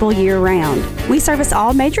comfortable year-round. We service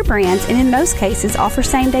all major brands and in most cases offer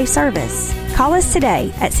same-day service. Call us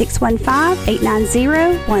today at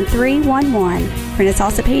 615-890-1311. Prentice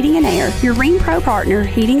Allsup Heating and Air, your Rheem Pro partner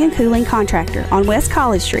heating and cooling contractor on West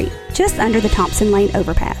College Street, just under the Thompson Lane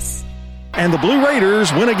overpass. And the Blue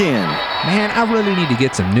Raiders win again. Man, I really need to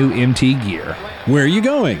get some new MT gear. Where are you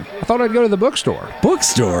going? I thought I'd go to the bookstore.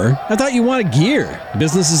 Bookstore? I thought you wanted gear.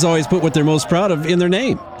 Businesses always put what they're most proud of in their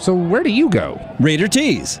name. So where do you go? Raider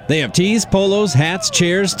Tees. They have tees, polos, hats,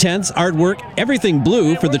 chairs, tents, artwork, everything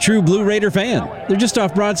blue for the true Blue Raider fan. They're just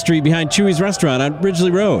off Broad Street behind Chewy's Restaurant on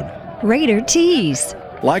Ridgely Road. Raider Tees.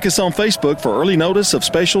 Like us on Facebook for early notice of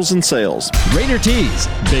specials and sales. Raider Tees.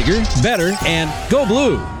 Bigger, better, and go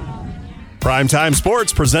blue. Primetime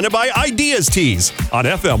Sports presented by Ideas Tees on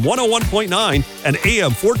FM 101.9 and AM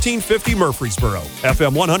 1450 Murfreesboro,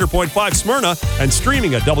 FM 100.5 Smyrna, and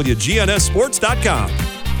streaming at WGNSSports.com.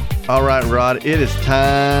 All right, Rod, it is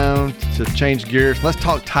time to change gears. Let's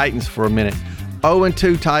talk Titans for a minute.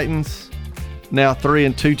 0-2 Titans, now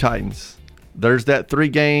 3-2 Titans. There's that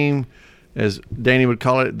 3-game, as Danny would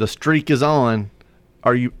call it, the streak is on.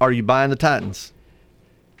 Are you buying the Titans?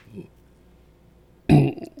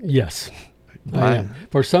 Yes. I am.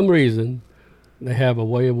 For some reason, they have a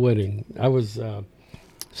way of winning.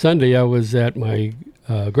 Sunday I was at my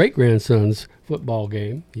great-grandson's football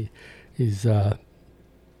game. He's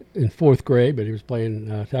in fourth grade, but he was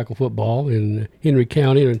playing tackle football in Henry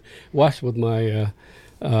County, and watched with my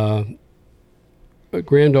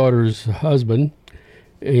granddaughter's husband,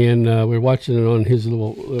 and we were watching it on his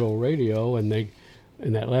little radio, and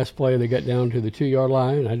in that last play, they got down to the 2-yard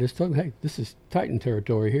line, and I just told them, hey, this is Titan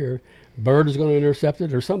territory here. Bird is going to intercept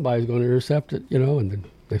it, or somebody's going to intercept it, and the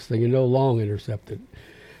next thing you know, Long intercepted.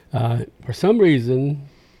 For some reason,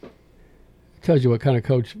 it tells you what kind of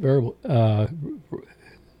coach Variable.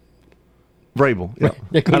 Vrabel, yeah.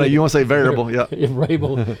 I know you want to say variable, yeah.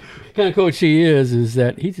 Vrabel, kind of coach he is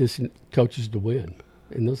that he just coaches to win,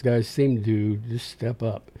 and those guys seem to just step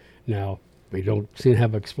up. Now, we don't seem to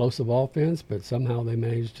have explosive offense, but somehow they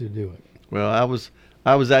managed to do it. Well, I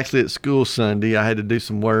was actually at school Sunday. I had to do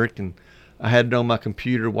some work, and I had it on my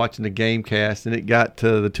computer watching the game cast, and it got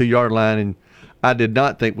to the 2-yard line, and I did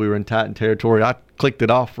not think we were in Titan territory. I clicked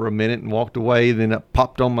it off for a minute and walked away. Then it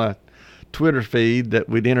popped on my Twitter feed that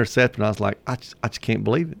we'd intercepted, and I was like, I just can't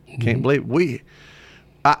believe it. Can't believe it.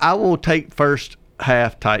 I will take first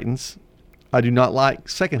half Titans. I do not like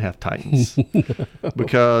second half Titans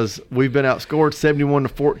because we've been outscored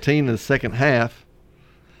 71-14 in the second half,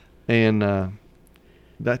 and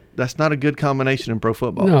that's not a good combination in pro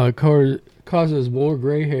football. No, it causes more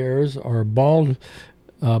gray hairs or balding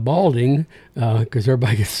because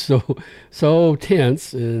everybody gets so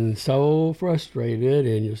tense and so frustrated,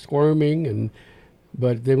 and you're squirming,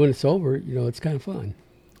 but then when it's over, it's kind of fun.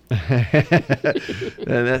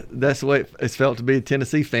 And that's the way it's felt to be a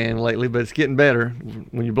Tennessee fan lately, but it's getting better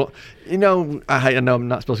when you blow. I know I'm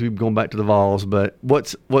not supposed to be going back to the Vols, but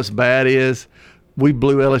what's bad is we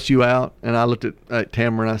blew LSU out, and I looked at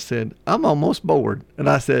Tamara and I said, I'm almost bored. And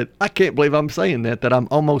I said, I can't believe I'm saying that I'm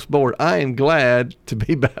almost bored. I am glad to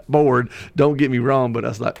be bored. Don't get me wrong, but I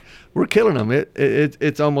was like, we're killing them.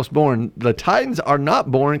 It's almost boring. The Titans are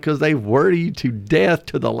not boring because they worry you to death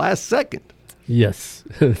to the last second. Yes,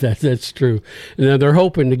 that's true. Now they're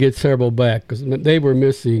hoping to get several back because they were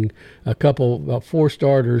missing about 4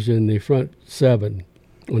 starters in the front 7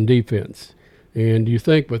 on defense. And you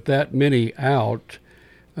think with that many out,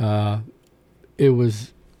 it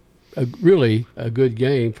was really a good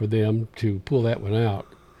game for them to pull that one out.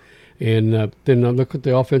 And then look at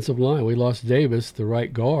the offensive line. We lost Davis, the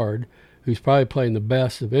right guard, who's probably playing the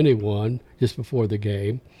best of anyone just before the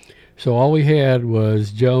game. So all we had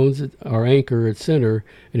was Jones, our anchor at center,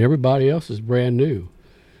 and everybody else is brand new.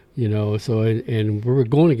 So and we were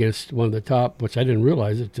going against one of the top, which I didn't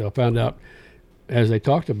realize it until I found out as they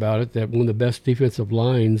talked about it, that one of the best defensive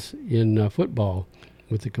lines in football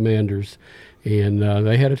with the Commanders. And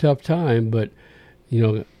they had a tough time, but,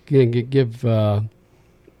 again, give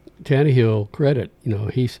Tannehill credit.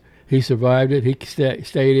 He survived it. He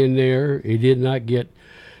stayed in there. He did not get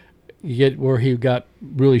where he got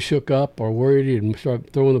really shook up or worried and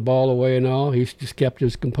started throwing the ball away and all. He just kept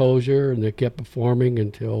his composure, and they kept performing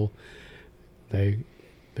until they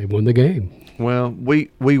won the game. Well, we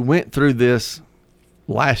went through this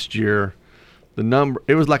last year.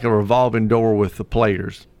 It was like a revolving door with the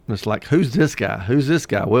players. And it's like, who's this guy? Who's this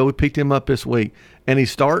guy? Well, we picked him up this week. And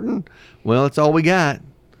he's starting? Well, it's all we got.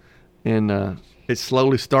 And it's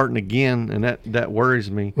slowly starting again, and that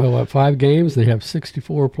worries me. Well, at 5 games, they have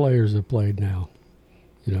 64 players that played now.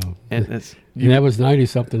 You know, and that was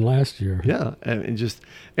 90-something last year. Yeah,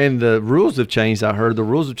 and the rules have changed. I heard the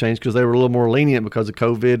rules have changed because they were a little more lenient because of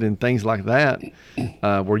COVID and things like that,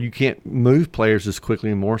 where you can't move players as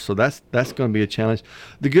quickly anymore. So that's going to be a challenge.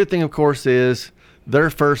 The good thing, of course, is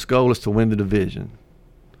their first goal is to win the division.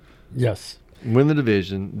 Yes, win the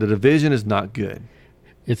division. The division is not good.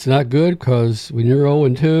 It's not good because when you're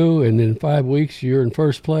 0-2 and in 5 weeks you're in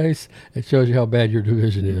first place, it shows you how bad your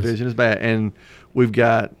division is. Division is bad, and we've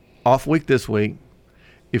got off week this week.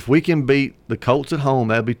 If we can beat the Colts at home,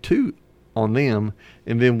 that'll be 2 on them,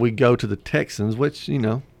 and then we go to the Texans, which, you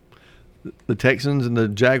know, the Texans and the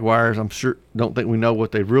Jaguars, I'm sure, don't think we know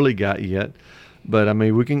what they've really got yet. But, I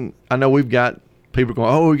mean, we can – I know we've got people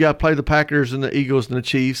going, oh, we got to play the Packers and the Eagles and the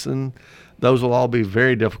Chiefs, and those will all be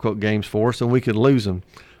very difficult games for us, and we could lose them.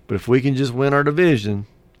 But if we can just win our division,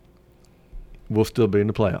 we'll still be in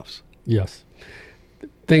the playoffs. Yes.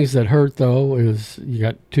 Things that hurt, though, is you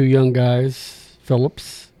got 2 young guys,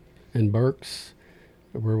 Phillips and Burks.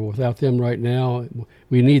 We're without them right now.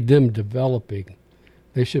 We need them developing.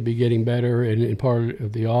 They should be getting better and part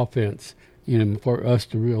of the offense, you know, for us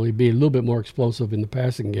to really be a little bit more explosive in the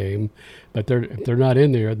passing game. But if they're not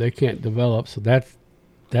in there, they can't develop. So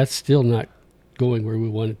that's still not going where we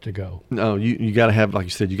want it to go. No, you got to have, like you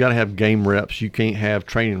said, you got to have game reps. You can't have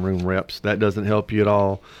training room reps. That doesn't help you at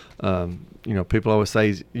all. You know, people always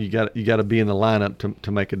say you got to be in the lineup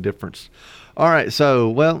to make a difference. All right, so,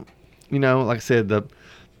 well, you know, like I said, the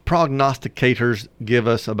prognosticators give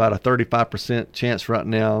us about a 35% chance right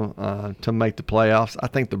now to make the playoffs. I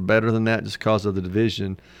think they're better than that just because of the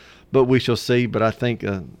division, but we shall see. But I think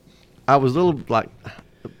I was a little like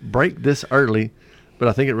break this early, but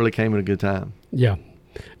I think it really came at a good time. Yeah.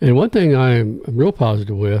 And one thing I'm real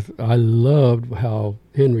positive with, I loved how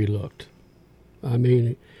Henry looked. I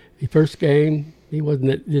mean, the first game,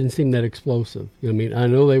 didn't seem that explosive. I mean, I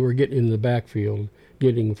know they were getting in the backfield,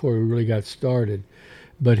 before we really got started,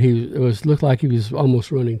 but looked like he was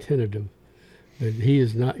almost running tentative. But he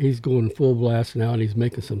is not. He's going full blast now, and he's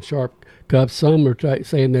making some sharp cuts. Some are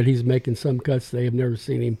saying that he's making some cuts they have never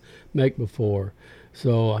seen him make before.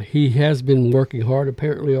 So he has been working hard,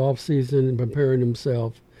 apparently, off season and preparing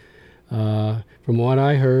himself. From what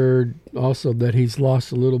I heard, also that he's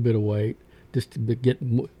lost a little bit of weight, just to get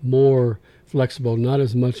more flexible, not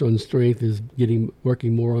as much on strength as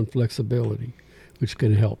working more on flexibility, which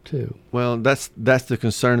can help too. Well, that's the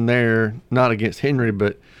concern there, not against Henry,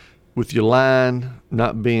 but with your line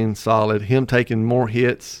not being solid, him taking more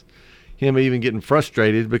hits, him even getting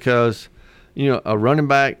frustrated because, you know, a running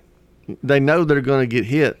back, they know they're going to get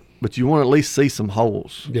hit, but you want to at least see some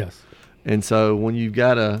holes. Yes. And so when you've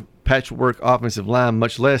got a patchwork offensive line,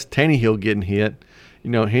 much less Tannehill getting hit, you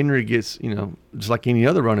know, Henry gets, you know, just like any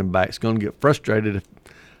other running back, is going to get frustrated. If,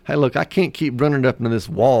 hey, look, I can't keep running up into this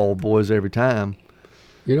wall, boys, every time.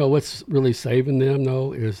 You know what's really saving them,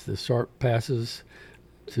 though, is the sharp passes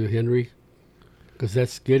to Henry, because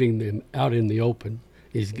that's getting them out in the open.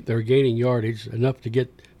 They're gaining yardage enough to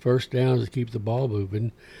get first downs to keep the ball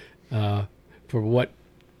moving. For what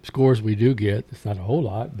scores we do get, it's not a whole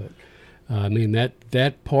lot, but I mean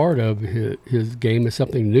that part of his game is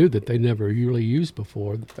something new that they never really used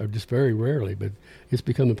before, or just very rarely, but it's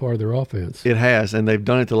becoming part of their offense. It has, and they've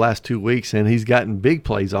done it the last 2 weeks, and he's gotten big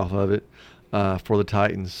plays off of it for the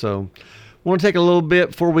Titans. So I want to take a little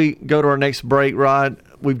bit before we go to our next break, Rod.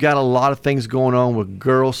 We've got a lot of things going on with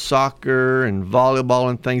girls soccer and volleyball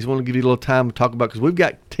and things. I want to give you a little time to talk about, because we've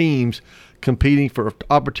got teams competing for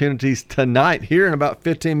opportunities tonight. Here in about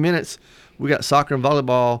 15 minutes, we got soccer and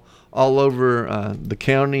volleyball all over the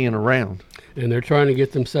county and around. And they're trying to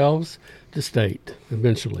get themselves to state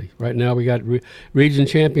eventually. Right now we got region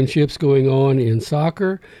championships going on in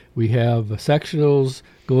soccer. We have sectionals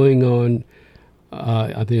going on,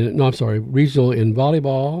 regional in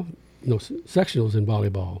volleyball. No, sectionals in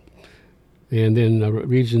volleyball. And then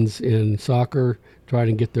regions in soccer trying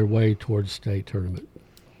to get their way towards state tournament.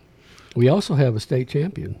 We also have a state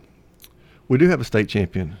champion. We do have a state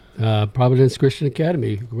champion. Providence Christian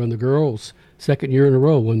Academy won the girls, second year in a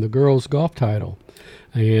row, won the girls golf title.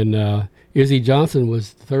 And Izzy Johnson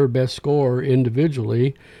was the third best scorer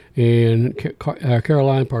individually. And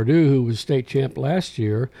Caroline Pardue, who was state champ last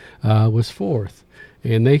year, was fourth.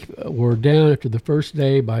 And they were down after the first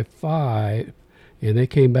day by 5, and they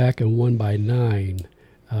came back and won by 9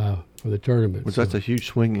 for the tournament. Which that's a huge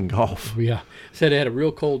swing in golf. Yeah. Said they had a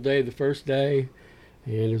real cold day the first day,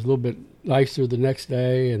 and it was a little bit nicer the next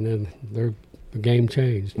day, and then the game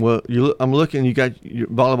changed. Well, I'm looking. You got your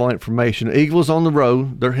volleyball information. Eagles on the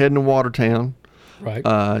road. They're heading to Watertown.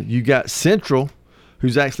 Right. You got Central,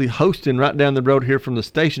 who's actually hosting right down the road here from the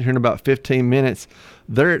station here in about 15 minutes.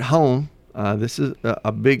 They're at home. This is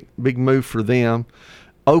a big move for them.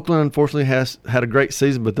 Oakland, unfortunately, has had a great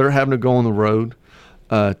season, but they're having to go on the road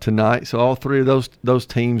tonight. So all three of those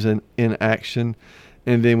teams in action.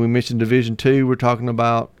 And then we mentioned Division II. We're talking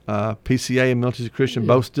about PCA and Middle Tennessee Christian.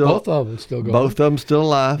 Both of them still going. Both of them still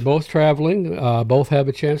alive. Both traveling. Both have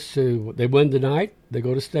a chance to. They win tonight. They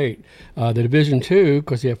go to state. The Division II,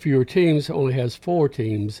 because they have fewer teams, only has 4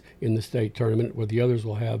 teams in the state tournament, where the others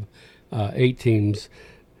will have 8 teams.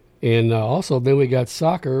 And also, then we got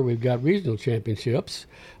soccer. We've got regional championships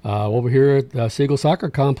over here at the Siegel Soccer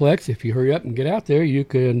Complex. If you hurry up and get out there, you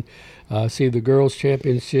can see the girls'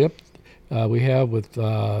 championship. We have with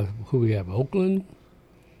who we have? Oakland?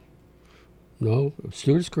 No,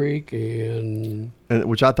 Stewart's Creek and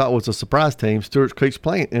which I thought was a surprise team. Stewart's Creek's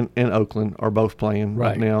playing and Oakland are both playing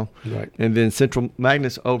right now. Right. And then Central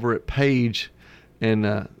Magnets over at Page,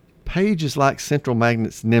 and Page is like Central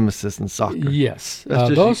Magnets' nemesis in soccer. Yes,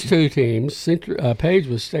 those two teams. Page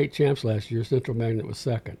was state champs last year. Central Magnet was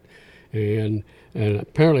second, and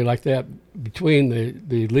apparently like that between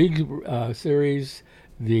the league series,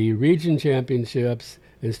 the region championships,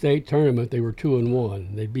 and state tournament, they were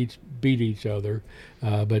 2-1. They beat each other,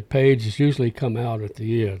 but Page has usually come out at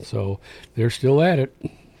the end, so they're still at it.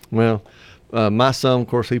 Well, my son, of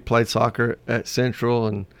course, he played soccer at Central,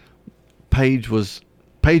 and Page was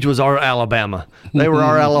our Alabama. They were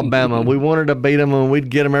our Alabama. We wanted to beat them, and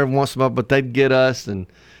we'd get them every once in a while, but they'd get us, and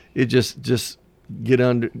it just get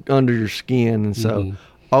under your skin. And so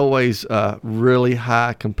always really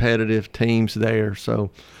high competitive teams there.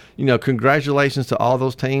 So, congratulations to all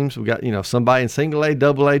those teams. We got, somebody in single A,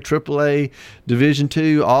 double A, triple A, Division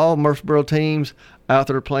II, all Murfreesboro teams out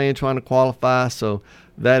there playing, trying to qualify. So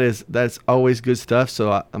that's always good stuff.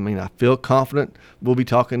 So, I feel confident. We'll be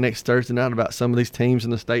talking next Thursday night about some of these teams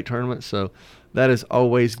in the state tournament. So that is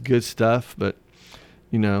always good stuff. But,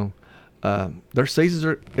 their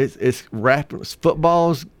seasons it's rapid.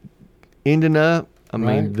 Football's ending up.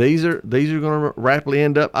 These are going to rapidly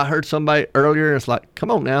end up. I heard somebody earlier, it's like, come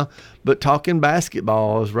on now. But talking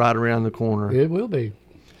basketball is right around the corner. It will be.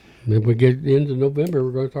 If we get into November,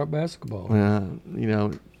 we're going to talk basketball.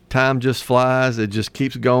 Time just flies. It just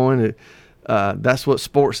keeps going. That's what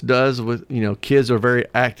sports does. With kids are very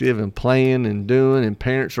active and playing and doing, and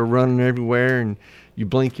parents are running everywhere. And you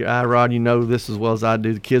blink your eye, Rod, this as well as I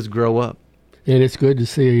do. The kids grow up. And it's good to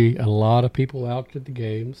see a lot of people out at the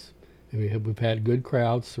games. We've had good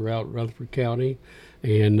crowds throughout Rutherford County,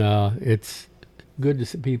 and it's good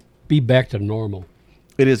to be back to normal.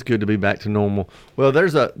 It is good to be back to normal. Well,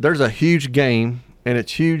 there's a huge game, and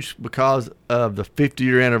it's huge because of the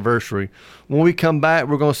 50-year anniversary. When we come back,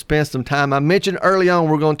 we're going to spend some time. I mentioned early on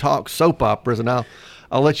we're going to talk soap operas, and I'll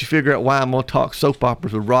let you figure out why I'm going to talk soap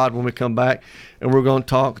operas with Rod when we come back. And we're going to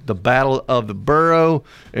talk the Battle of the Borough,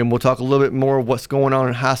 and we'll talk a little bit more of what's going on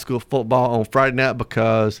in high school football on Friday night,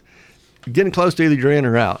 because getting close to either you're in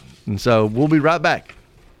or out. And so we'll be right back.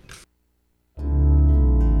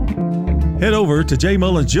 Head over to J.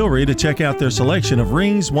 Mullins Jewelry to check out their selection of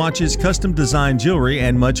rings, watches, custom design jewelry,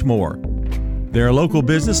 and much more. They're a local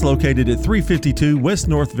business located at 352 West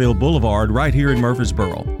Northville Boulevard right here in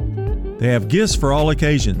Murfreesboro. They have gifts for all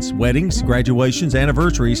occasions, weddings, graduations,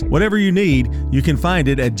 anniversaries, whatever you need, you can find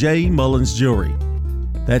it at J. Mullins Jewelry.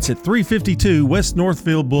 That's at 352 West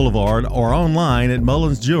Northville Boulevard or online at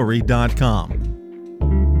mullinsjewelry.com.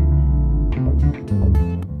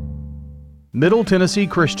 Middle Tennessee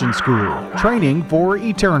Christian School, training for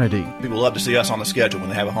eternity. People love to see us on the schedule when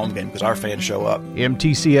they have a home game because our fans show up.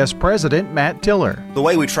 MTCS President Matt Tiller. The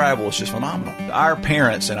way we travel is just phenomenal. Our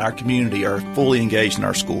parents and our community are fully engaged in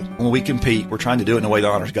our school. When we compete, we're trying to do it in a way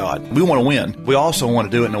that honors God. We want to win. We also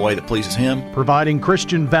want to do it in a way that pleases Him. Providing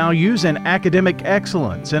Christian values and academic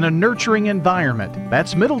excellence in a nurturing environment.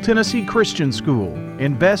 That's Middle Tennessee Christian School.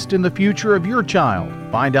 Invest in the future of your child.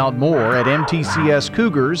 Find out more at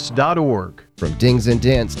mtcscougars.org. From dings and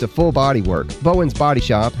dents to full body work, Bowen's Body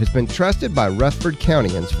Shop has been trusted by Rutherford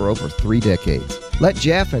Countyans for over 3 decades. Let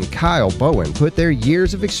Jeff and Kyle Bowen put their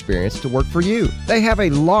years of experience to work for you. They have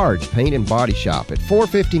a large paint and body shop at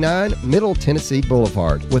 459 Middle Tennessee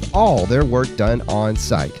Boulevard with all their work done on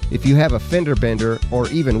site. If you have a fender bender or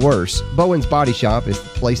even worse, Bowen's Body Shop is the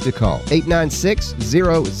place to call.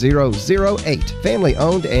 896-0008. Family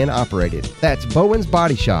owned and operated. That's Bowen's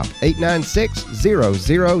Body Shop.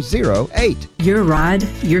 896-0008. Your rod,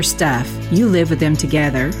 your stuff. You live with them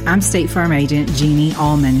together. I'm State Farm Agent Jeannie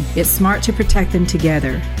Allman. It's smart to protect them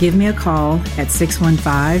together. Give me a call at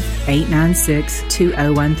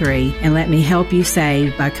 615-896-2013 and let me help you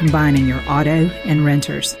save by combining your auto and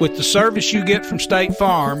renters. With the service you get from State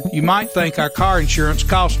Farm, you might think our car insurance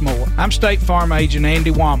costs more. I'm State Farm Agent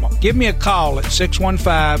Andy Wommel. Give me a call at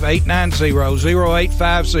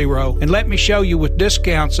 615-890-0850 and let me show you with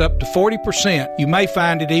discounts up to 40%. You may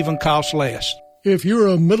find it even costs less. If you're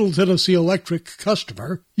a Middle Tennessee Electric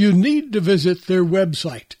customer, you need to visit their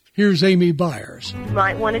website. Here's Amy Byers. You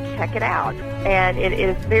might want to check it out. And it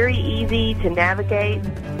is very easy to navigate.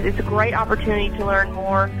 It's a great opportunity to learn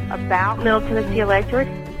more about Middle Tennessee Electric,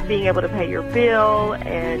 being able to pay your bill,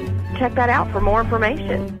 and check that out for more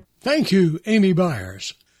information. Thank you, Amy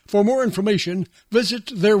Byers. For more information,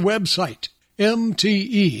 visit their website,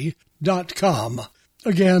 mte.com.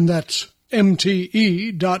 Again, that's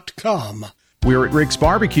mte.com. We're at Rick's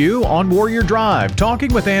Barbecue on Warrior Drive,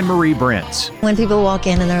 talking with Anne Marie Brents. When people walk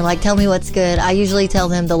in and they're like, tell me what's good, I usually tell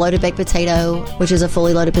them the loaded baked potato, which is a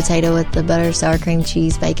fully loaded potato with the butter, sour cream,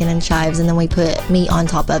 cheese, bacon, and chives, and then we put meat on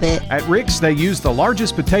top of it. At Rick's, they use the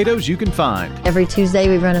largest potatoes you can find. Every Tuesday,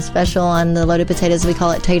 we run a special on the loaded potatoes. We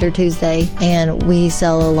call it Tater Tuesday, and we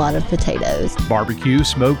sell a lot of potatoes. Barbecue,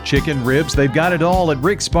 smoked chicken, ribs, they've got it all at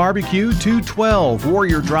Rick's Barbecue, 212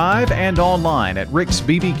 Warrior Drive, and online at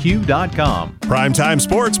ricksbbq.com. Primetime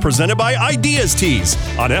Sports presented by Ideas Tees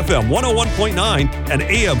on FM 101.9 and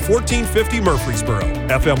AM 1450 Murfreesboro,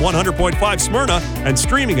 FM 100.5 Smyrna, and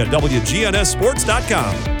streaming at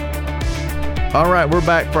WGNSSports.com. All right, we're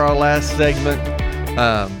back for our last segment.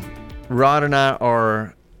 Rod and I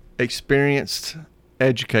are experienced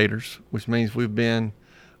educators, which means we've been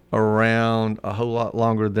around a whole lot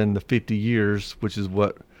longer than the 50 years, which is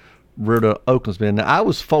what Riverdale Oakland's been. Now, I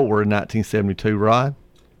was 4 in 1972, Rod.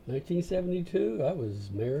 1972, I was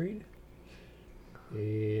married,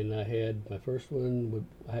 and I had my first one.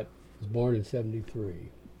 I was born in 73.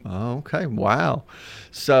 Oh, okay, wow.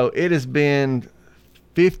 So it has been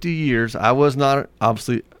 50 years. I was not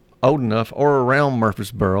obviously old enough or around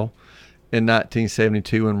Murfreesboro in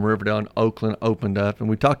 1972 when Riverdale and Oakland opened up. And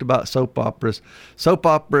we talked about soap operas. Soap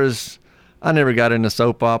operas, I never got into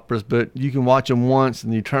soap operas, but you can watch them once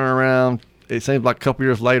and you turn around. It seems like a couple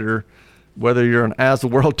years later, whether you're an As the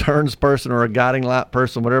World Turns person or a Guiding Light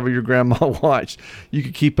person, whatever your grandma watched, you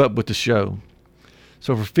could keep up with the show.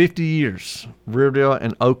 So for 50 years, Riverdale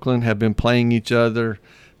and Oakland have been playing each other,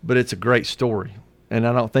 but it's a great story. And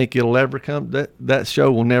I don't think it'll ever come, that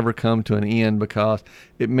show will never come to an end because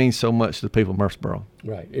it means so much to the people of Murfreesboro.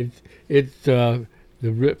 Right. It's the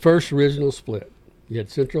first original split. You had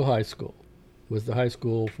Central High School was the high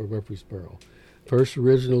school for Murfreesboro. First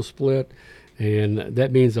original split. And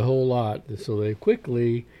that means a whole lot. So we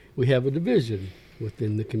have a division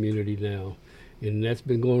within the community now. And that's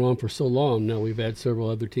been going on for so long. Now we've had several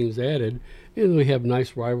other teams added, and we have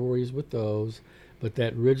nice rivalries with those. But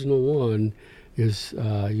that original one is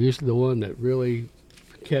usually the one that really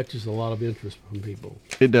catches a lot of interest from people.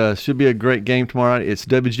 It does. Should be a great game tomorrow night. It's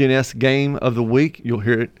WGNS Game of the Week. You'll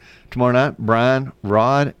hear it tomorrow night. Brian,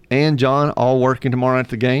 Rod, and John all working tomorrow night at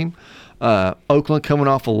the game. Oakland coming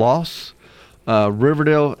off a loss.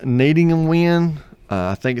 Riverdale needing a win.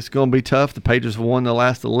 I think it's going to be tough. The Patriots have won the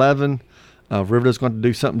last 11. Riverdale's going to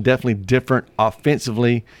do something definitely different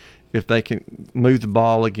offensively if they can move the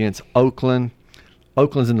ball against Oakland.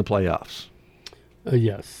 Oakland's in the playoffs.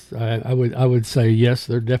 Yes, I would say yes.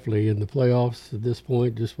 They're definitely in the playoffs at this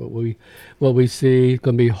point. Just what we see. It's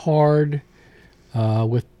going to be hard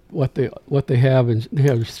with what they have, and they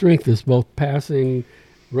have strength is both passing,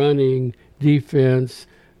 running, defense.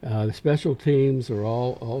 The special teams are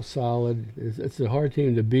all solid. It's a hard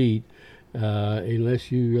team to beat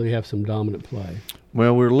unless you really have some dominant play.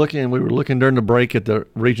 Well, we were looking during the break at the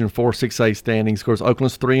Region 4 6A standings. Of course,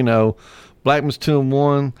 Oakland's 3-0, Blackman's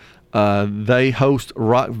 2-1. They host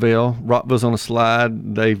Rockville. Rockville's on a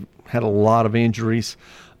slide. They've had a lot of injuries.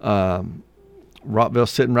 Rockville's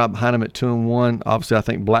sitting right behind them at 2-1. Obviously, I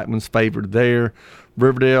think Blackman's favored there.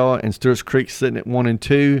 Riverdale and Stewart's Creek sitting at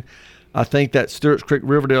 1-2. I think that Stewart's Creek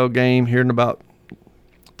Riverdale game here in about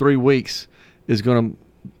 3 weeks is going to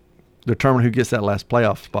determine who gets that last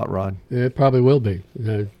playoff spot, Rod. It probably will be.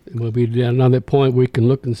 We'll be down on that point. We can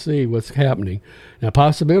look and see what's happening. Now,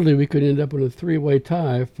 possibility we could end up in a 3-way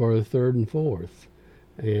tie for a 3rd and 4th,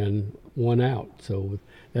 and 1 out. So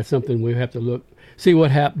that's something we have to see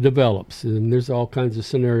what develops. And there's all kinds of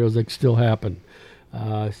scenarios that can still happen.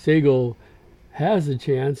 Siegel has a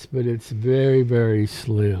chance, but it's very, very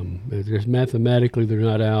slim. Mathematically, they're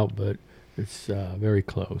not out, but it's very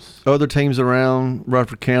close. Other teams around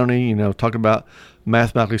Rutherford County, talking about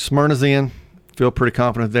mathematically, Smyrna's in. Feel pretty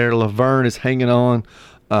confident there. Laverne is hanging on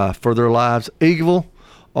for their lives. Eagleville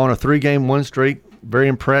on a 3-game win streak. Very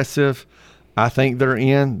impressive. I think they're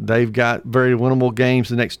in. They've got very winnable games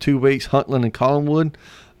the next 2 weeks, Huntland and Collinwood.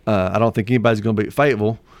 I don't think anybody's going to beat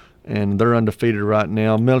Fayetteville, and they're undefeated right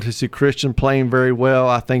now. Middle Tennessee Christian playing very well.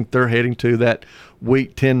 I think they're heading to that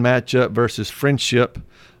Week 10 matchup versus Friendship,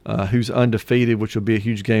 who's undefeated, which will be a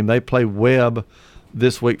huge game. They play Webb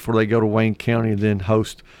this week before they go to Wayne County and then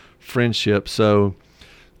host Friendship. So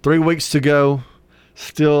 3 weeks to go.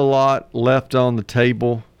 Still a lot left on the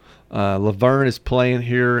table. Laverne is playing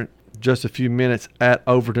here just a few minutes at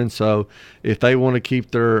Overton, so if they want to keep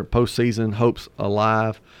their postseason hopes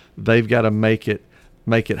alive, they've got to make it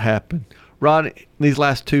happen. Rod, these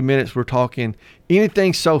last 2 minutes we're talking,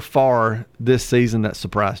 anything so far this season that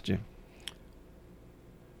surprised you?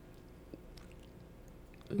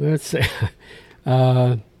 Let's say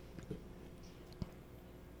I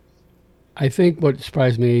think what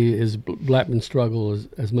surprised me is Blackman's struggle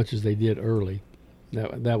as much as they did early.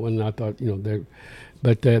 That one I thought,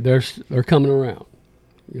 they're coming around.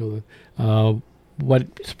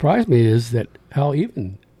 What surprised me is that how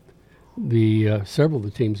even the several of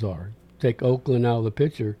the teams are. Take Oakland out of the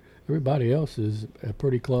picture, everybody else is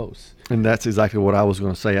pretty close. And that's exactly what I was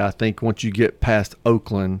going to say. I think once you get past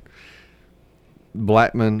Oakland,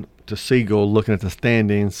 Blackman to Siegel, looking at the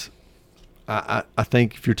standings, I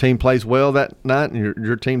think if your team plays well that night and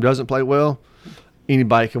your team doesn't play well,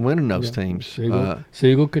 anybody can win in those teams.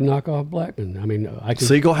 Siegel could knock off Blackman.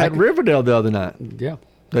 Siegel had Riverdale the other night. Yeah,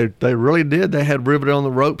 they really did. They had Riverdale on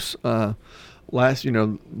the ropes last.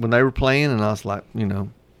 When they were playing, and I was like,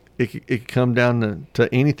 it could come down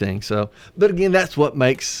to anything. So, but again, that's what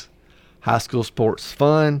makes high school sports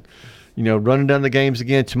fun. Running down the games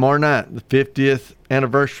again tomorrow night, the 50th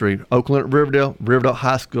anniversary, Oakland at Riverdale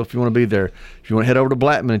High School if you want to be there. If you want to head over to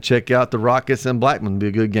Blackman and check out the Rockets and Blackman, it'll be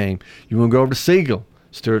a good game. You want to go over to Siegel,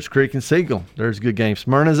 Stewart's Creek and Siegel, there's a good game.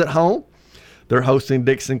 Smyrna's at home. They're hosting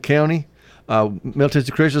Dixon County. Middle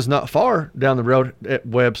Tennessee Christian's not far down the road at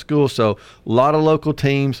Webb School, so a lot of local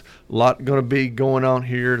teams, a lot going to be going on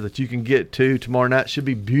here that you can get to tomorrow night. Should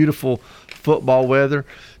be beautiful football weather.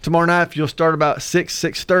 Tomorrow night, you'll start about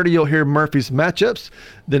 6:30, you'll hear Murphy's matchups.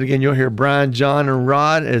 Then again, you'll hear Brian, John, and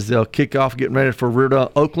Rod as they'll kick off, getting ready for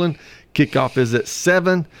Riverdale, Oakland. Kickoff is at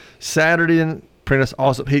 7 Saturday in Prentice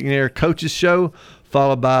Allsup Heating and Air Coaches Show,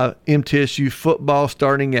 followed by MTSU football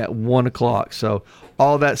starting at 1 o'clock. So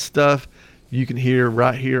all that stuff you can hear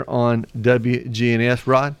right here on WGNS.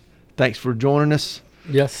 Rod, thanks for joining us.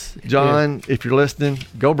 Yes. John, if you're listening,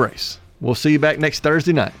 go Brace. We'll see you back next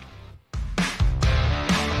Thursday night.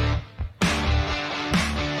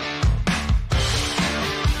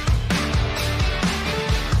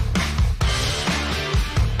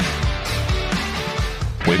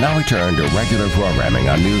 We now return to regular programming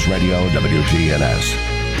on News Radio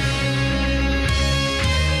WGNS.